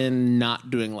I've been not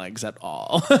doing legs at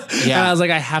all. And I was like,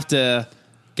 I have to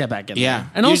get back in Yeah.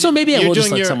 there. And also maybe I will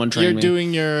just let someone train You're me.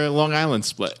 doing your Long Island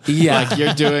split. Yeah. Like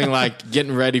you're doing like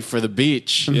getting ready for the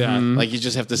beach. Yeah. Like you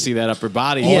just have to see that upper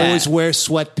body. Yeah. Always wear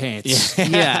sweatpants.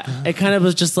 Yeah, it kind of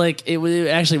was just like it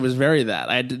actually was very that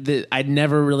I'd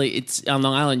never really. It's on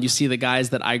Long Island. You see the guys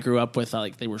that I grew up with,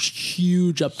 like they were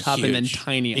huge up top and then Huge.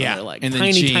 tiny Yeah. under, like And then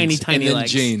tiny, jeans. tiny, And tiny then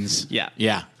legs. jeans. Yeah,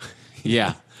 Yeah.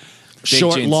 Yeah. Big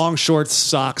Short, jeans. long shorts,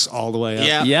 socks all the way up.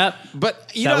 Yeah. Yep.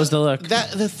 But That was the look.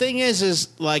 The thing is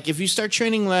like if you start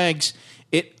training legs,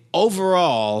 it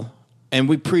overall, and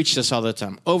we preach this all the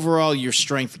time. Overall, your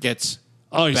strength gets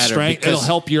Oh, your better strength. because It'll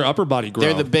help your upper body grow.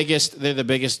 They're the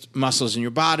biggest muscles in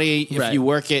your body. If Right. you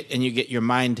work it and you get your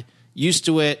mind used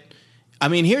to it. I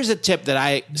mean, here's a tip that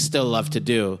I still love to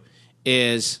do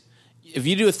is if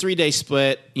you do a 3-day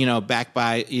split, back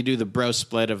by, you do the bro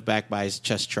split of back buys,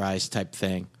 chest tries type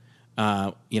thing.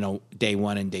 Day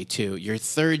 1 and day 2. Your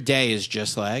third day is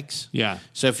just legs. Yeah.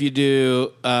 So if you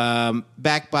do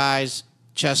back buys,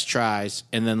 chest tries,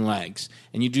 and then legs,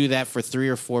 and you do that for 3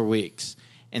 or 4 weeks,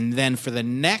 and then for the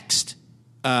next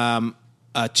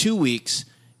 2 weeks,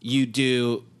 you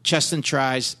do chest and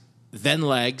tries, then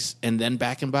legs, and then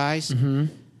back and buys.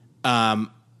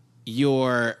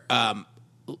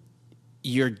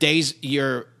 Your days,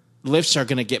 your lifts are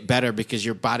going to get better because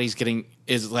your body's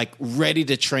is like ready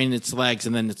to train its legs,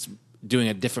 and then it's doing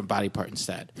a different body part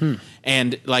instead.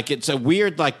 And like it's a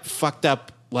weird, like fucked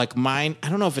up, like mind. I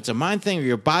don't know if it's a mind thing or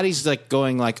your body's like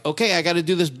going like, okay, I got to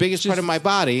do this biggest part of my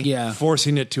body. yeah.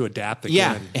 forcing it to adapt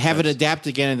Yeah, again. have it adapt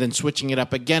again, and then switching it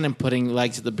up again, and putting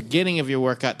legs at the beginning of your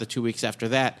workout. The 2 weeks after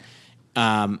that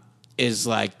is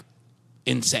like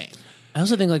insane. I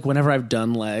also think like whenever I've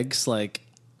done legs, like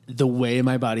the way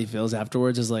my body feels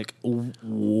afterwards is like,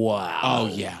 wow. Oh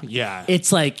yeah, Yeah.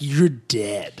 It's like you're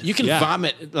dead. you can Yeah.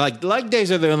 vomit. Like leg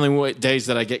days are the only days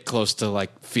that I get close to like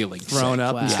feeling Thrown sick.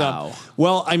 up and Wow. stuff.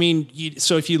 Well, I mean,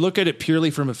 so if you look at it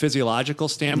purely from a physiological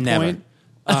standpoint,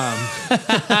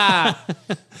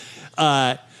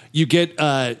 you get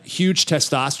a huge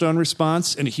testosterone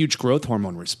response and a huge growth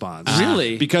hormone response.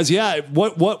 Really? Because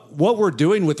what we're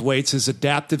doing with weights is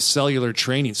adaptive cellular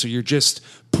training. So you're just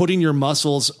putting your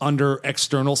muscles under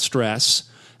external stress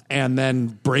and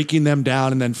then breaking them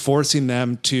down and then forcing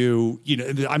them to,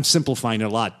 I'm simplifying it a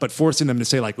lot, but forcing them to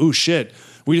say like, "Ooh, shit,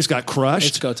 we just got crushed.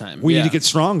 It's go time." We need Yeah. to get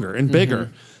stronger and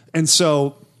bigger." And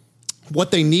so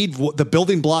what they need, the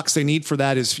building blocks they need for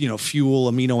that is, fuel,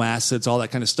 amino acids, all that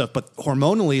kind of stuff. But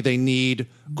hormonally, they need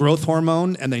growth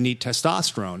hormone and they need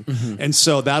testosterone. And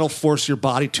so that'll force your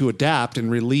body to adapt and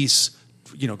release,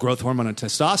 growth hormone and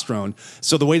testosterone.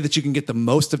 So the way that you can get the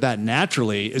most of that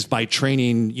naturally is by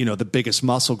training, the biggest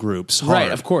muscle groups hard.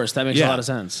 Right, of course. That makes a lot of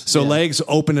sense. So Yeah. legs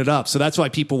open it up. So that's why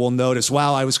people will notice,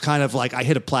 wow, I was kind of like, I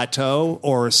hit a plateau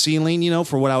or a ceiling,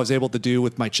 for what I was able to do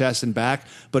with my chest and back.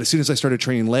 But as soon as I started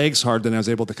training legs hard, then I was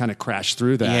able to kind of crash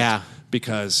through that. Yeah.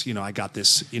 Because, I got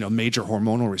this, major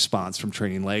hormonal response from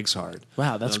training legs hard.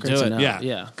 Wow, that's They'll great do to it. know. Yeah.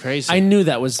 Yeah. Crazy. I knew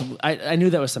that was I knew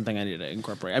that was something I needed to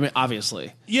incorporate. I mean,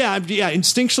 obviously. Yeah,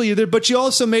 instinctually you're there, but you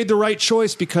also made the right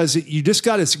choice because you just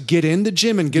got to get in the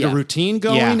gym and get a Yeah. routine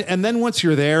going. Yeah. And then once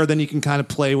you're there, then you can kind of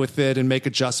play with it and make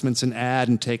adjustments and add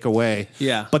and take away.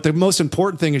 Yeah. But the most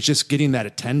important thing is just getting that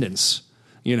attendance,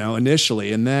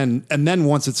 initially. And then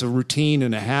once it's a routine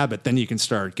and a habit, then you can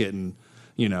start getting,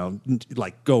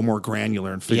 like go more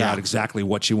granular and figure Yeah. out exactly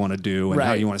what you want to do and how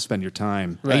Right. you want to spend your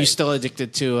time. Are you Right. still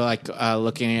addicted to like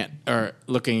looking at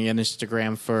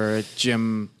Instagram for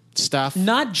gym stuff?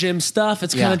 Not gym stuff.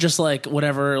 It's Yeah. kind of just like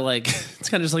whatever, like it's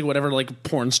kind of just like whatever, like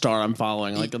porn star I'm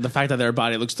following. Like the fact that their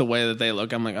body looks the way that they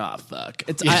look, I'm like, oh fuck.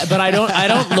 But I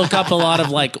don't look up a lot of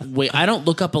like I don't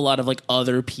look up a lot of like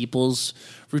other people's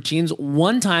routines.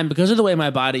 One time, because of the way my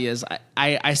body is,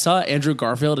 I saw Andrew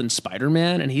Garfield in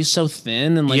Spider-Man, and he's so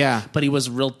thin and like, Yeah. but he was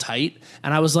real tight,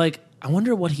 and I was like, I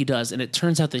wonder what he does. And it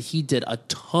turns out that he did a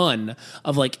ton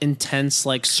of like intense,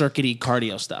 like circuity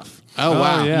cardio stuff. Oh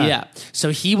wow. yeah. Yeah. So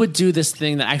he would do this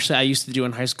thing that actually I used to do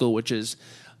in high school, which is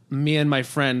me and my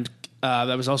friend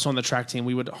that was also on the track team,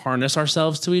 we would harness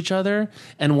ourselves to each other,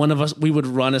 and one of us, we would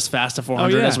run as fast to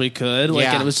 400 yeah. as we could. Like,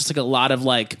 Yeah. and it was just like a lot of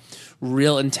like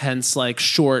real intense, like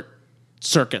short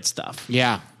circuit stuff.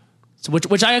 Yeah. So,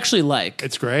 which I actually like.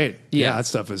 It's great. Yeah. That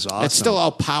stuff is awesome. It's still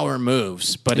all power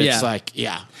moves, but it's Yeah. like,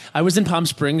 yeah. I was in Palm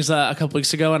Springs a couple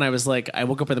weeks ago, and I was like, I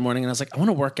woke up in the morning and I was like, I want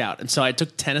to work out. And so I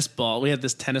took tennis ball. We had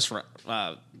this tennis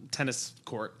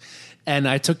court, and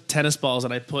I took tennis balls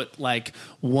and I put like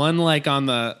one like on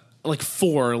the like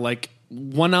four like.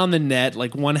 One on the net,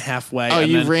 like one halfway. Oh, and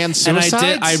you then, ran And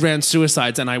suicides? I ran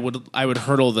suicides, and I would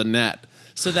hurdle the net.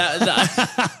 So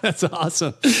that That's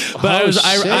awesome. but I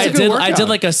That's a good did workout.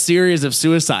 like a series of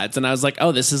suicides, and I was like,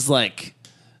 oh, this is like.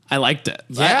 I liked it.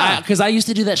 Yeah. Because I used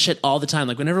to do that shit all the time.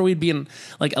 Like whenever we'd be in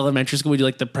like elementary school, we'd do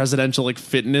like the presidential like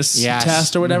fitness Yes.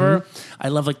 test or whatever. I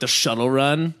love like the shuttle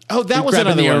run. Oh, that We'd was grab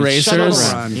another the one. erasers. Shuttle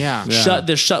run. Yeah.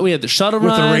 We had the shuttle With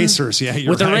run erasers, yeah, you're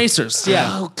with right. erasers.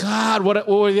 Yeah, Oh God! What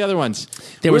were the other ones?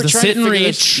 There We was were the trying to sit and figure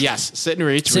reach. Yes, sit and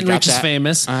reach. Sit We and got reach is that.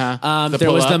 famous. Uh-huh. The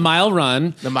There was pull-up. the mile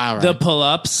run, The mile run. the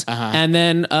pull-ups, and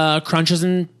then crunches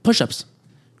and push-ups,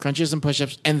 Crunches and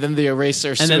push-ups, and then the eraser.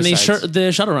 and then suicides.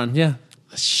 the shuttle run. Yeah.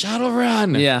 Shuttle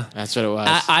run. Yeah. That's what it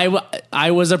was.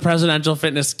 I was a presidential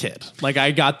fitness kid. Like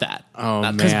I got that. Oh,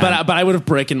 man. But I would have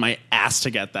broken my ass to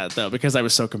get that though because I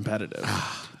was so competitive.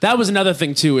 That was another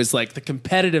thing too. Is like the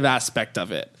competitive aspect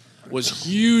of it was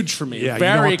huge for me. Yeah, you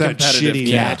Very don't want that competitive. shitty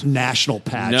Yeah. national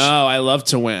patch. No, I love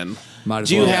to win. Might as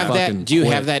do you well have that? fucking Do you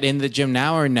quit. have that in the gym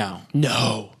now or no?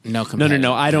 No. No.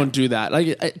 I don't do that.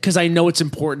 Like, because I know it's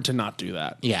important to not do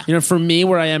that. Yeah. You know, for me,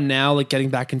 where I am now, like getting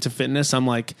back into fitness, I'm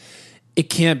like, it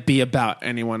can't be about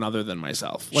anyone other than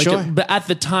myself. Like, Sure. but at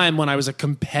the time when I was a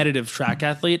competitive track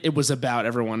athlete, it was about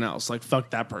everyone else. Like, fuck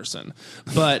that person.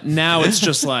 But now it's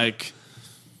just like,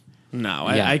 no,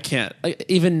 Yeah. I can't. Like,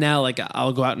 even now, like,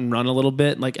 I'll go out and run a little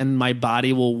bit, like, and my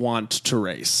body will want to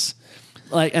race.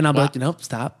 Like, and I'll be like, nope,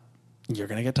 stop. You're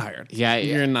gonna get tired. Yeah.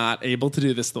 You're not able to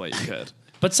do this the way you could.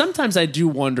 But sometimes I do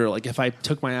wonder, like, if I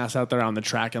took my ass out there on the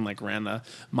track and like ran the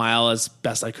mile as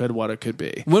best I could, what it could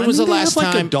be. When was the They last have,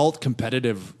 like time? adult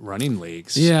competitive running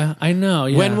leagues? Yeah, I know.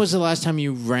 Yeah. When was the last time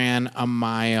you ran a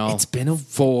mile? It's been a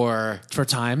for for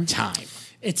time? time.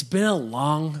 It's been a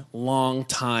long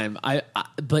time.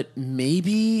 But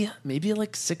maybe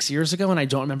like 6 years ago, and I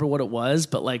don't remember what it was.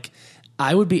 But like,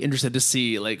 I would be interested to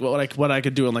see like what I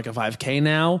could do in like a 5K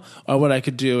now, or what I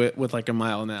could do it with like a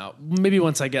mile now. Maybe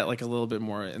once I get like a little bit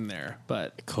more in there.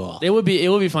 But Cool. It would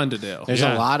be fun to do. There's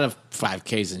Yeah. a lot of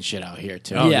 5Ks and shit out here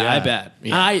too. Oh, yeah, yeah. I bet.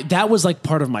 Yeah. That was like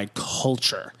part of my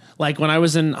culture. Like when I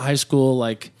was in high school,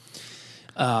 like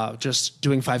just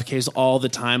doing 5Ks all the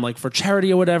time, like for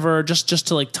charity or whatever, just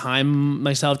to like time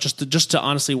myself, just to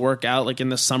honestly work out. Like in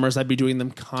the summers, I'd be doing them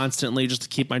constantly just to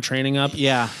keep my training up.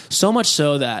 Yeah. So much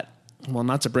so that, well,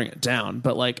 not to bring it down,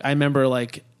 but like I remember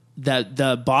like that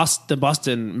the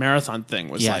Boston Marathon thing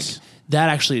was Yes. like that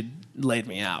actually laid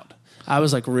me out. I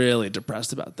was like really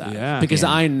depressed about that Yeah. because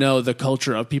Yeah. I know the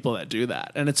culture of people that do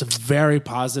that, and it's a very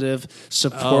positive,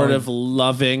 supportive,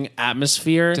 loving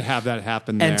atmosphere. To have that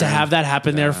happen there. And to have that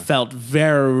happen there felt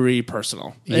very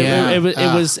personal. Yeah. It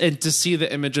was, and to see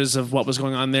the images of what was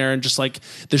going on there, and just like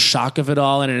the shock of it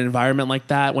all, in an environment like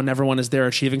that, when everyone is there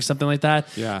achieving something like that,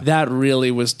 Yeah. that really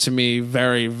was to me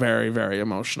very, very, very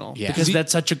emotional. Yeah. Because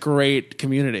that's such a great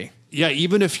community. Yeah,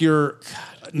 even if you're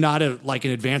not like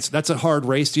an advanced, that's a hard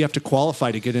race. You have to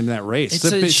qualify to get into that race. It's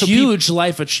a so huge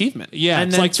life achievement. Yeah, and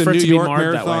it's then like the for it New to be York marred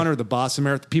that Marathon way. or the Boston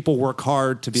Marathon. People work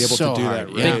hard to be able So to do hard,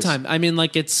 that yeah. race. Big time. I mean,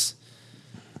 like it's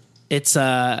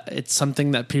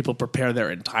something that people prepare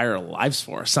their entire lives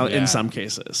for. So Yeah. in some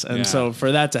cases, and Yeah. so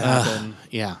for that to happen,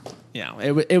 Yeah. yeah,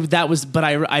 that was. But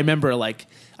I remember like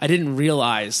I didn't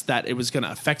realize that it was going to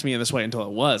affect me in this way until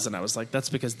it was, and I was like, that's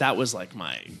because that was like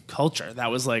my culture. That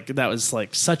was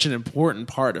like such an important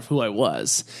part of who I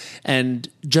was, and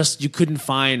just you couldn't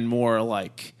find more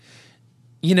like.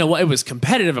 You know, it was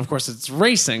competitive. Of course, it's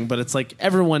racing, but it's like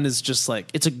everyone is just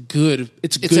like it's good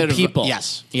people.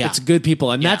 Yes. Yeah. It's good people,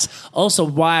 and that's also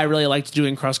why I really liked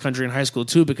doing cross country in high school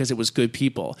too, because it was good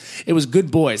people. It was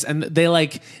good boys, and they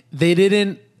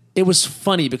didn't. It was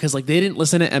funny because like they didn't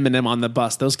listen to Eminem on the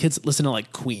bus. Those kids listened to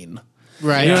like Queen.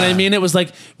 Right. You know what I Yeah. mean? It was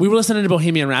like we were listening to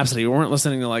Bohemian Rhapsody. We weren't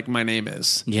listening to like My Name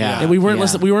Is. Yeah. And we weren't Yeah.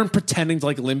 listening. We weren't pretending to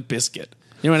like Limp Bizkit.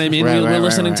 You know what I mean? Right, we were right,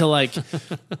 listening right. to like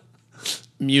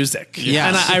music. Yes.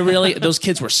 And I really those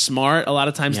kids were smart. A lot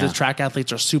of times Yeah. the track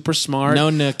athletes are super smart. No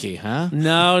nookie, huh?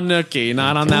 No, Nookie,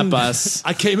 not on that bus.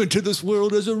 I came into this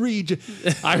world as a region.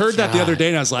 I heard that the other day,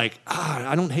 and I was like,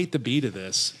 I don't hate the beat of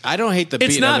this. I don't hate the beat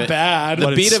It's of not it. bad. The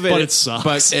But beat it's- of it, but it sucks.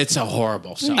 But it's a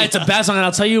horrible song. It's a bad song, and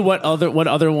I'll tell you what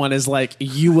other one is like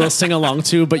you will sing along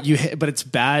to, but it's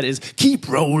bad. Is keep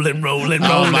rolling, rolling, Oh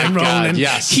rolling, my God, rolling.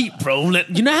 yes. Keep rolling.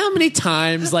 You know how many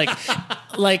times like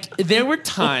there were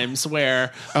times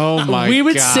where Oh my we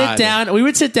would God. sit down. We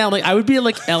would sit down. Like I would be in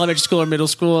like elementary school or middle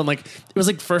school, and like it was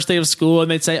like first day of school,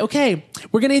 and they'd say, "Okay,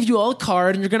 we're gonna give you all a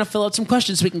card, and you're gonna fill out some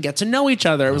questions so we can get to know each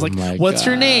other." It was my like, "What's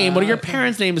your God. name? What are your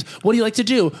parents' names? What do you like to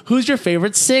do? Who's your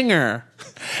favorite singer?"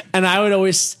 And I would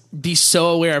always be so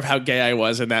aware of how gay I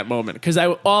was in that moment because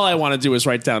all I want to do is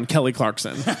write down Kelly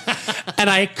Clarkson, and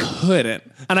I couldn't.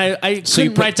 And I So you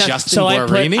couldn't put write down. Justin So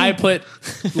Guarini? I put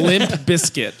Limp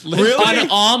Bizkit on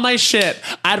all my shit.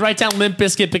 I'd write down Limp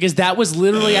Bizkit because that was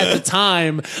literally at the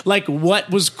time like what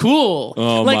was cool.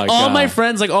 Oh, like my all God. my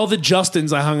friends, like all the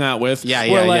Justins I hung out with,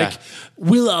 were like.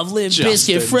 We love Limp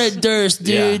Bizkit, Justins. Fred Durst, dude.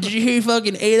 Yeah. Did you hear he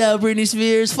fucking ate out Britney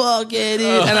Spears? Fuck yeah, dude.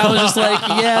 And I was just like,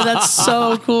 yeah, that's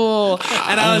so cool.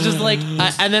 And I was just like,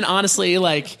 and then honestly,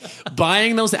 like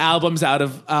buying those albums out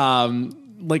of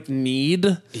like need,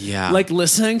 like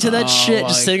listening to that shit,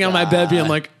 just sitting on my bed, being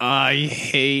like, I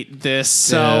hate this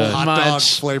so Hot dog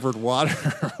much. flavored water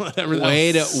or whatever.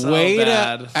 Way to, so way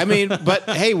bad. to. I mean, but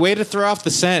hey, way to throw off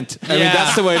the scent. I mean, Yeah.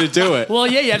 that's the way to do it. Well,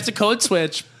 yeah, you have to code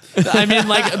switch. I mean,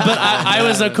 like, but I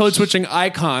was a code switching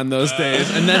icon those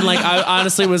days, and then like I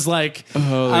honestly was like,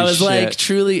 I was like shit.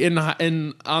 truly in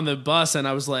on the bus, and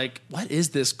I was like, what is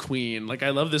this Queen? Like,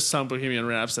 I love this song Bohemian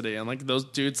Rhapsody, and like those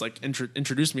dudes like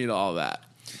introduced me to all of that,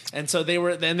 and so they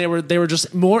were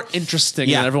just more interesting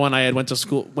Yeah. than everyone I had went to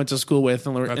school with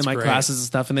and in my great. classes and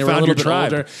stuff, and they were Found a little your bit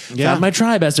tribe. older. Yeah. Found my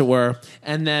tribe, as it were,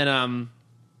 and then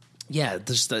yeah,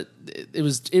 just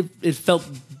it felt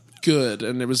good,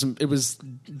 and it was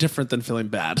different than feeling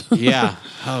bad. Yeah.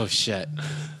 Oh shit.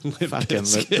 Fucking Limp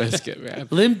Bizkit, man.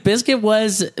 Limp Bizkit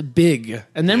was big,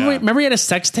 and then remember he had a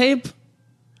sex tape.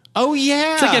 Oh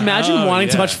yeah. It's like imagine wanting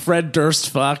to yeah. watch Fred Durst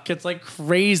fuck. It's like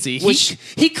crazy. Which-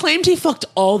 He claimed he fucked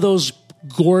all those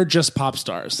gorgeous pop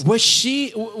stars. Was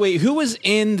she? Wait, who was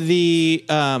in the?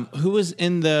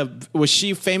 Was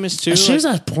she famous too? She was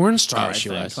a porn star. Oh, I she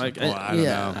think. was. Like, Oh, I don't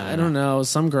know. I don't know,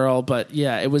 some girl, but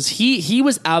yeah, it was he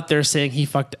was out there saying he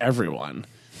fucked everyone,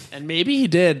 and maybe he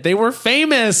did. They were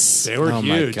famous. They were Oh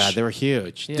huge. my god, they were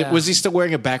huge. Yeah. Was he still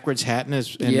wearing a backwards hat in his?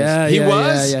 He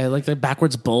was. yeah, like the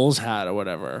backwards Bulls hat or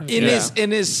whatever. In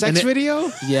his sex it-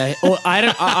 video. Yeah. Oh, I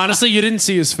don't. Honestly, you didn't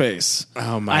see his face.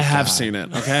 Oh my I have God. seen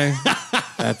it. Okay.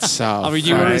 That's so. I mean,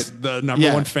 you were the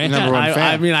number one fan. number one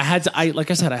fan. I mean, I had to.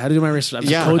 Like I said, I had to do my research. I was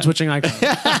Yeah. a code switching icon.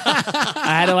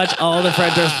 I had to watch all the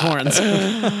Fred Durst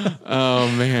porns. Oh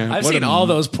man, I've What seen a- all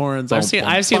those porns.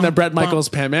 I've seen the Bret bum. Michaels,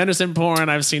 Pam Anderson porn.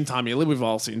 I've seen Tommy Lee. We've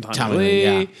all seen Tommy Lee, Lee.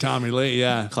 yeah. Tommy Lee,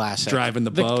 yeah. Classic. Driving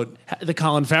the boat. The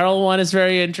Colin Farrell one is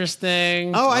very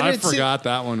interesting. Oh, I didn't see- forgot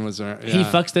that one was there. He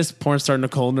fucks this porn star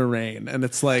Nicole Narain, and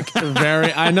it's like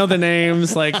very. I know the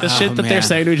names, like the shit that they're man.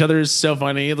 saying to each other is so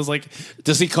funny. It was like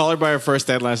Does he call her by her first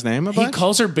and last name? A he bunch?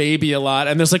 calls her baby a lot,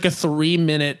 and there's like a 3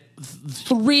 minute,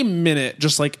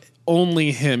 just like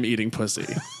only him eating pussy.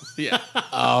 Yeah,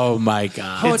 Oh my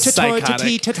god. it's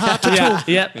psychotic.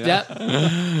 Yep.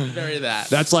 Very that.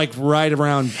 That's like right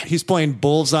around. He's playing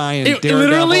Bullseye and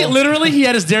Literally, he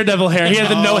had his Daredevil hair. He had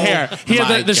the no hair. He my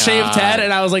had the shaved God. head,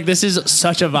 and I was like, "This is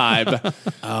such a vibe."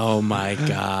 Oh my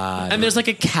god. And there's like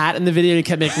a cat in the video. He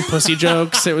kept making pussy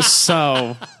jokes. It was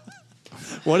so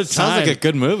What a Sounds time. like a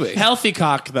good movie. healthy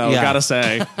cock, though. Yeah. Gotta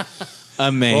say,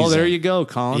 Amazing. Well, there you go,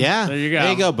 Colin. Yeah. There you go.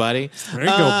 There you go, buddy. There you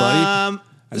go, buddy.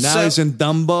 And now he's in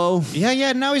Dumbo.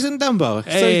 Yeah. Now he's in Dumbo. So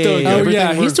Hey. he's doing Oh, good. everything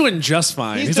yeah, he's works. doing just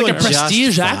fine. He's doing like a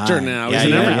prestige just actor fine. now. Yeah, He's an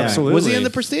yeah, everything. absolutely. Was he in the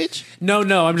Prestige?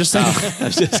 No, I'm just saying.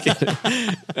 I'm just kidding.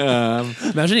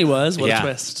 Imagine he was. What Yeah. a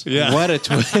twist! Yeah. What a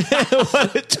twist!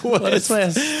 What a twist! What a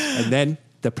twist! And then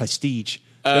the Prestige.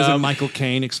 Doesn't Michael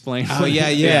Caine explain? Oh yeah.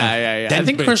 Yeah. I Then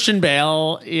think big- Christian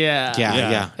Bale. Yeah.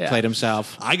 Yeah. Played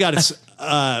himself. I got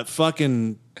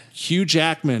fucking Hugh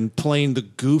Jackman playing the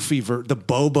goofy, the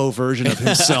Bobo version of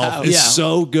himself is Yeah.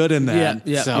 so good in that.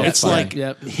 Yeah. So It's funny. like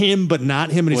Yep. him, but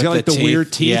not him, and he's With got like the the weird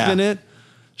teeth. teeth Yeah. in it.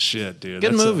 Shit, dude.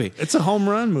 Good That's movie. it's a home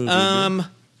run movie. dude.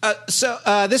 So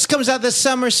this comes out this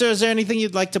summer. So is there anything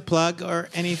you'd like to plug or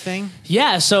anything?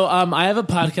 Yeah, so I have a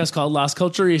podcast called Las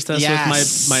Culturistas Yes.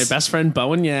 with my best friend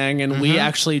Bowen Yang, and we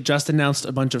actually just announced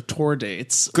a bunch of tour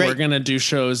dates. Great. We're gonna do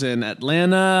shows in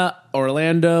Atlanta,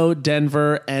 Orlando,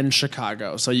 Denver, and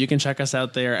Chicago. So you can check us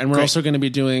out there. And we're Great. also going to be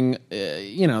doing,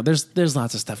 there's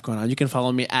lots of stuff going on. You can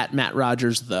follow me at Matt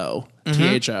Rogers though,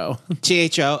 THO.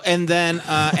 THO, and then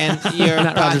and your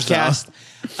Matt Rogers, podcast.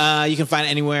 You can find it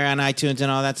anywhere on iTunes and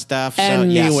all that stuff. So,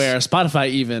 yes. Anywhere, Spotify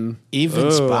even. Even Ooh,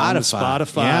 Spotify. on the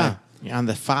Spotify. Yeah. You're on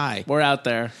the Fi. We're out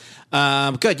there.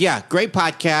 Good. Yeah. Great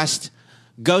podcast.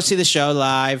 Go see the show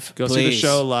live. Go see the please.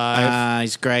 show live.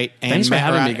 He's great. And Thanks for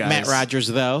having me, guys. Matt Rogers,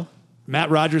 though. Matt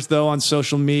Rogers, though, on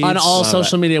social media. On all Love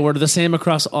social it. media, we're the same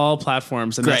across all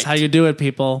platforms, and that's Great. how you do it,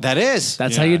 people. That's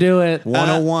That's how you do it.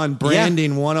 101,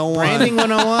 branding 101. Branding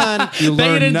 101. You Bet you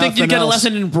learn didn't think you'd nothing get a else.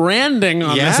 lesson in branding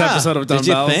on this episode of Did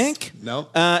you Dumbbells. think?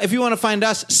 Nope. If you want to find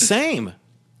us, same.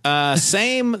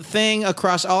 Same thing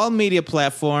across all media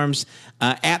platforms.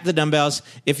 at The Dumbbells.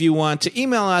 If you want to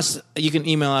email us, you can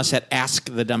email us at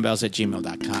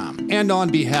askthedumbbells@gmail.com. And on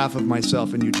behalf of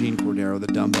myself and Eugene Cordero, The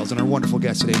Dumbbells, and our wonderful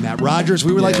guest today, Matt Rogers,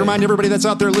 we would like to remind everybody that's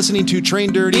out there listening to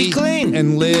Train Dirty, Eat clean,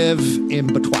 and live in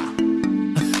Batois.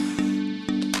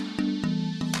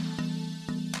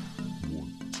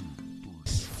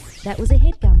 That was a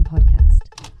hit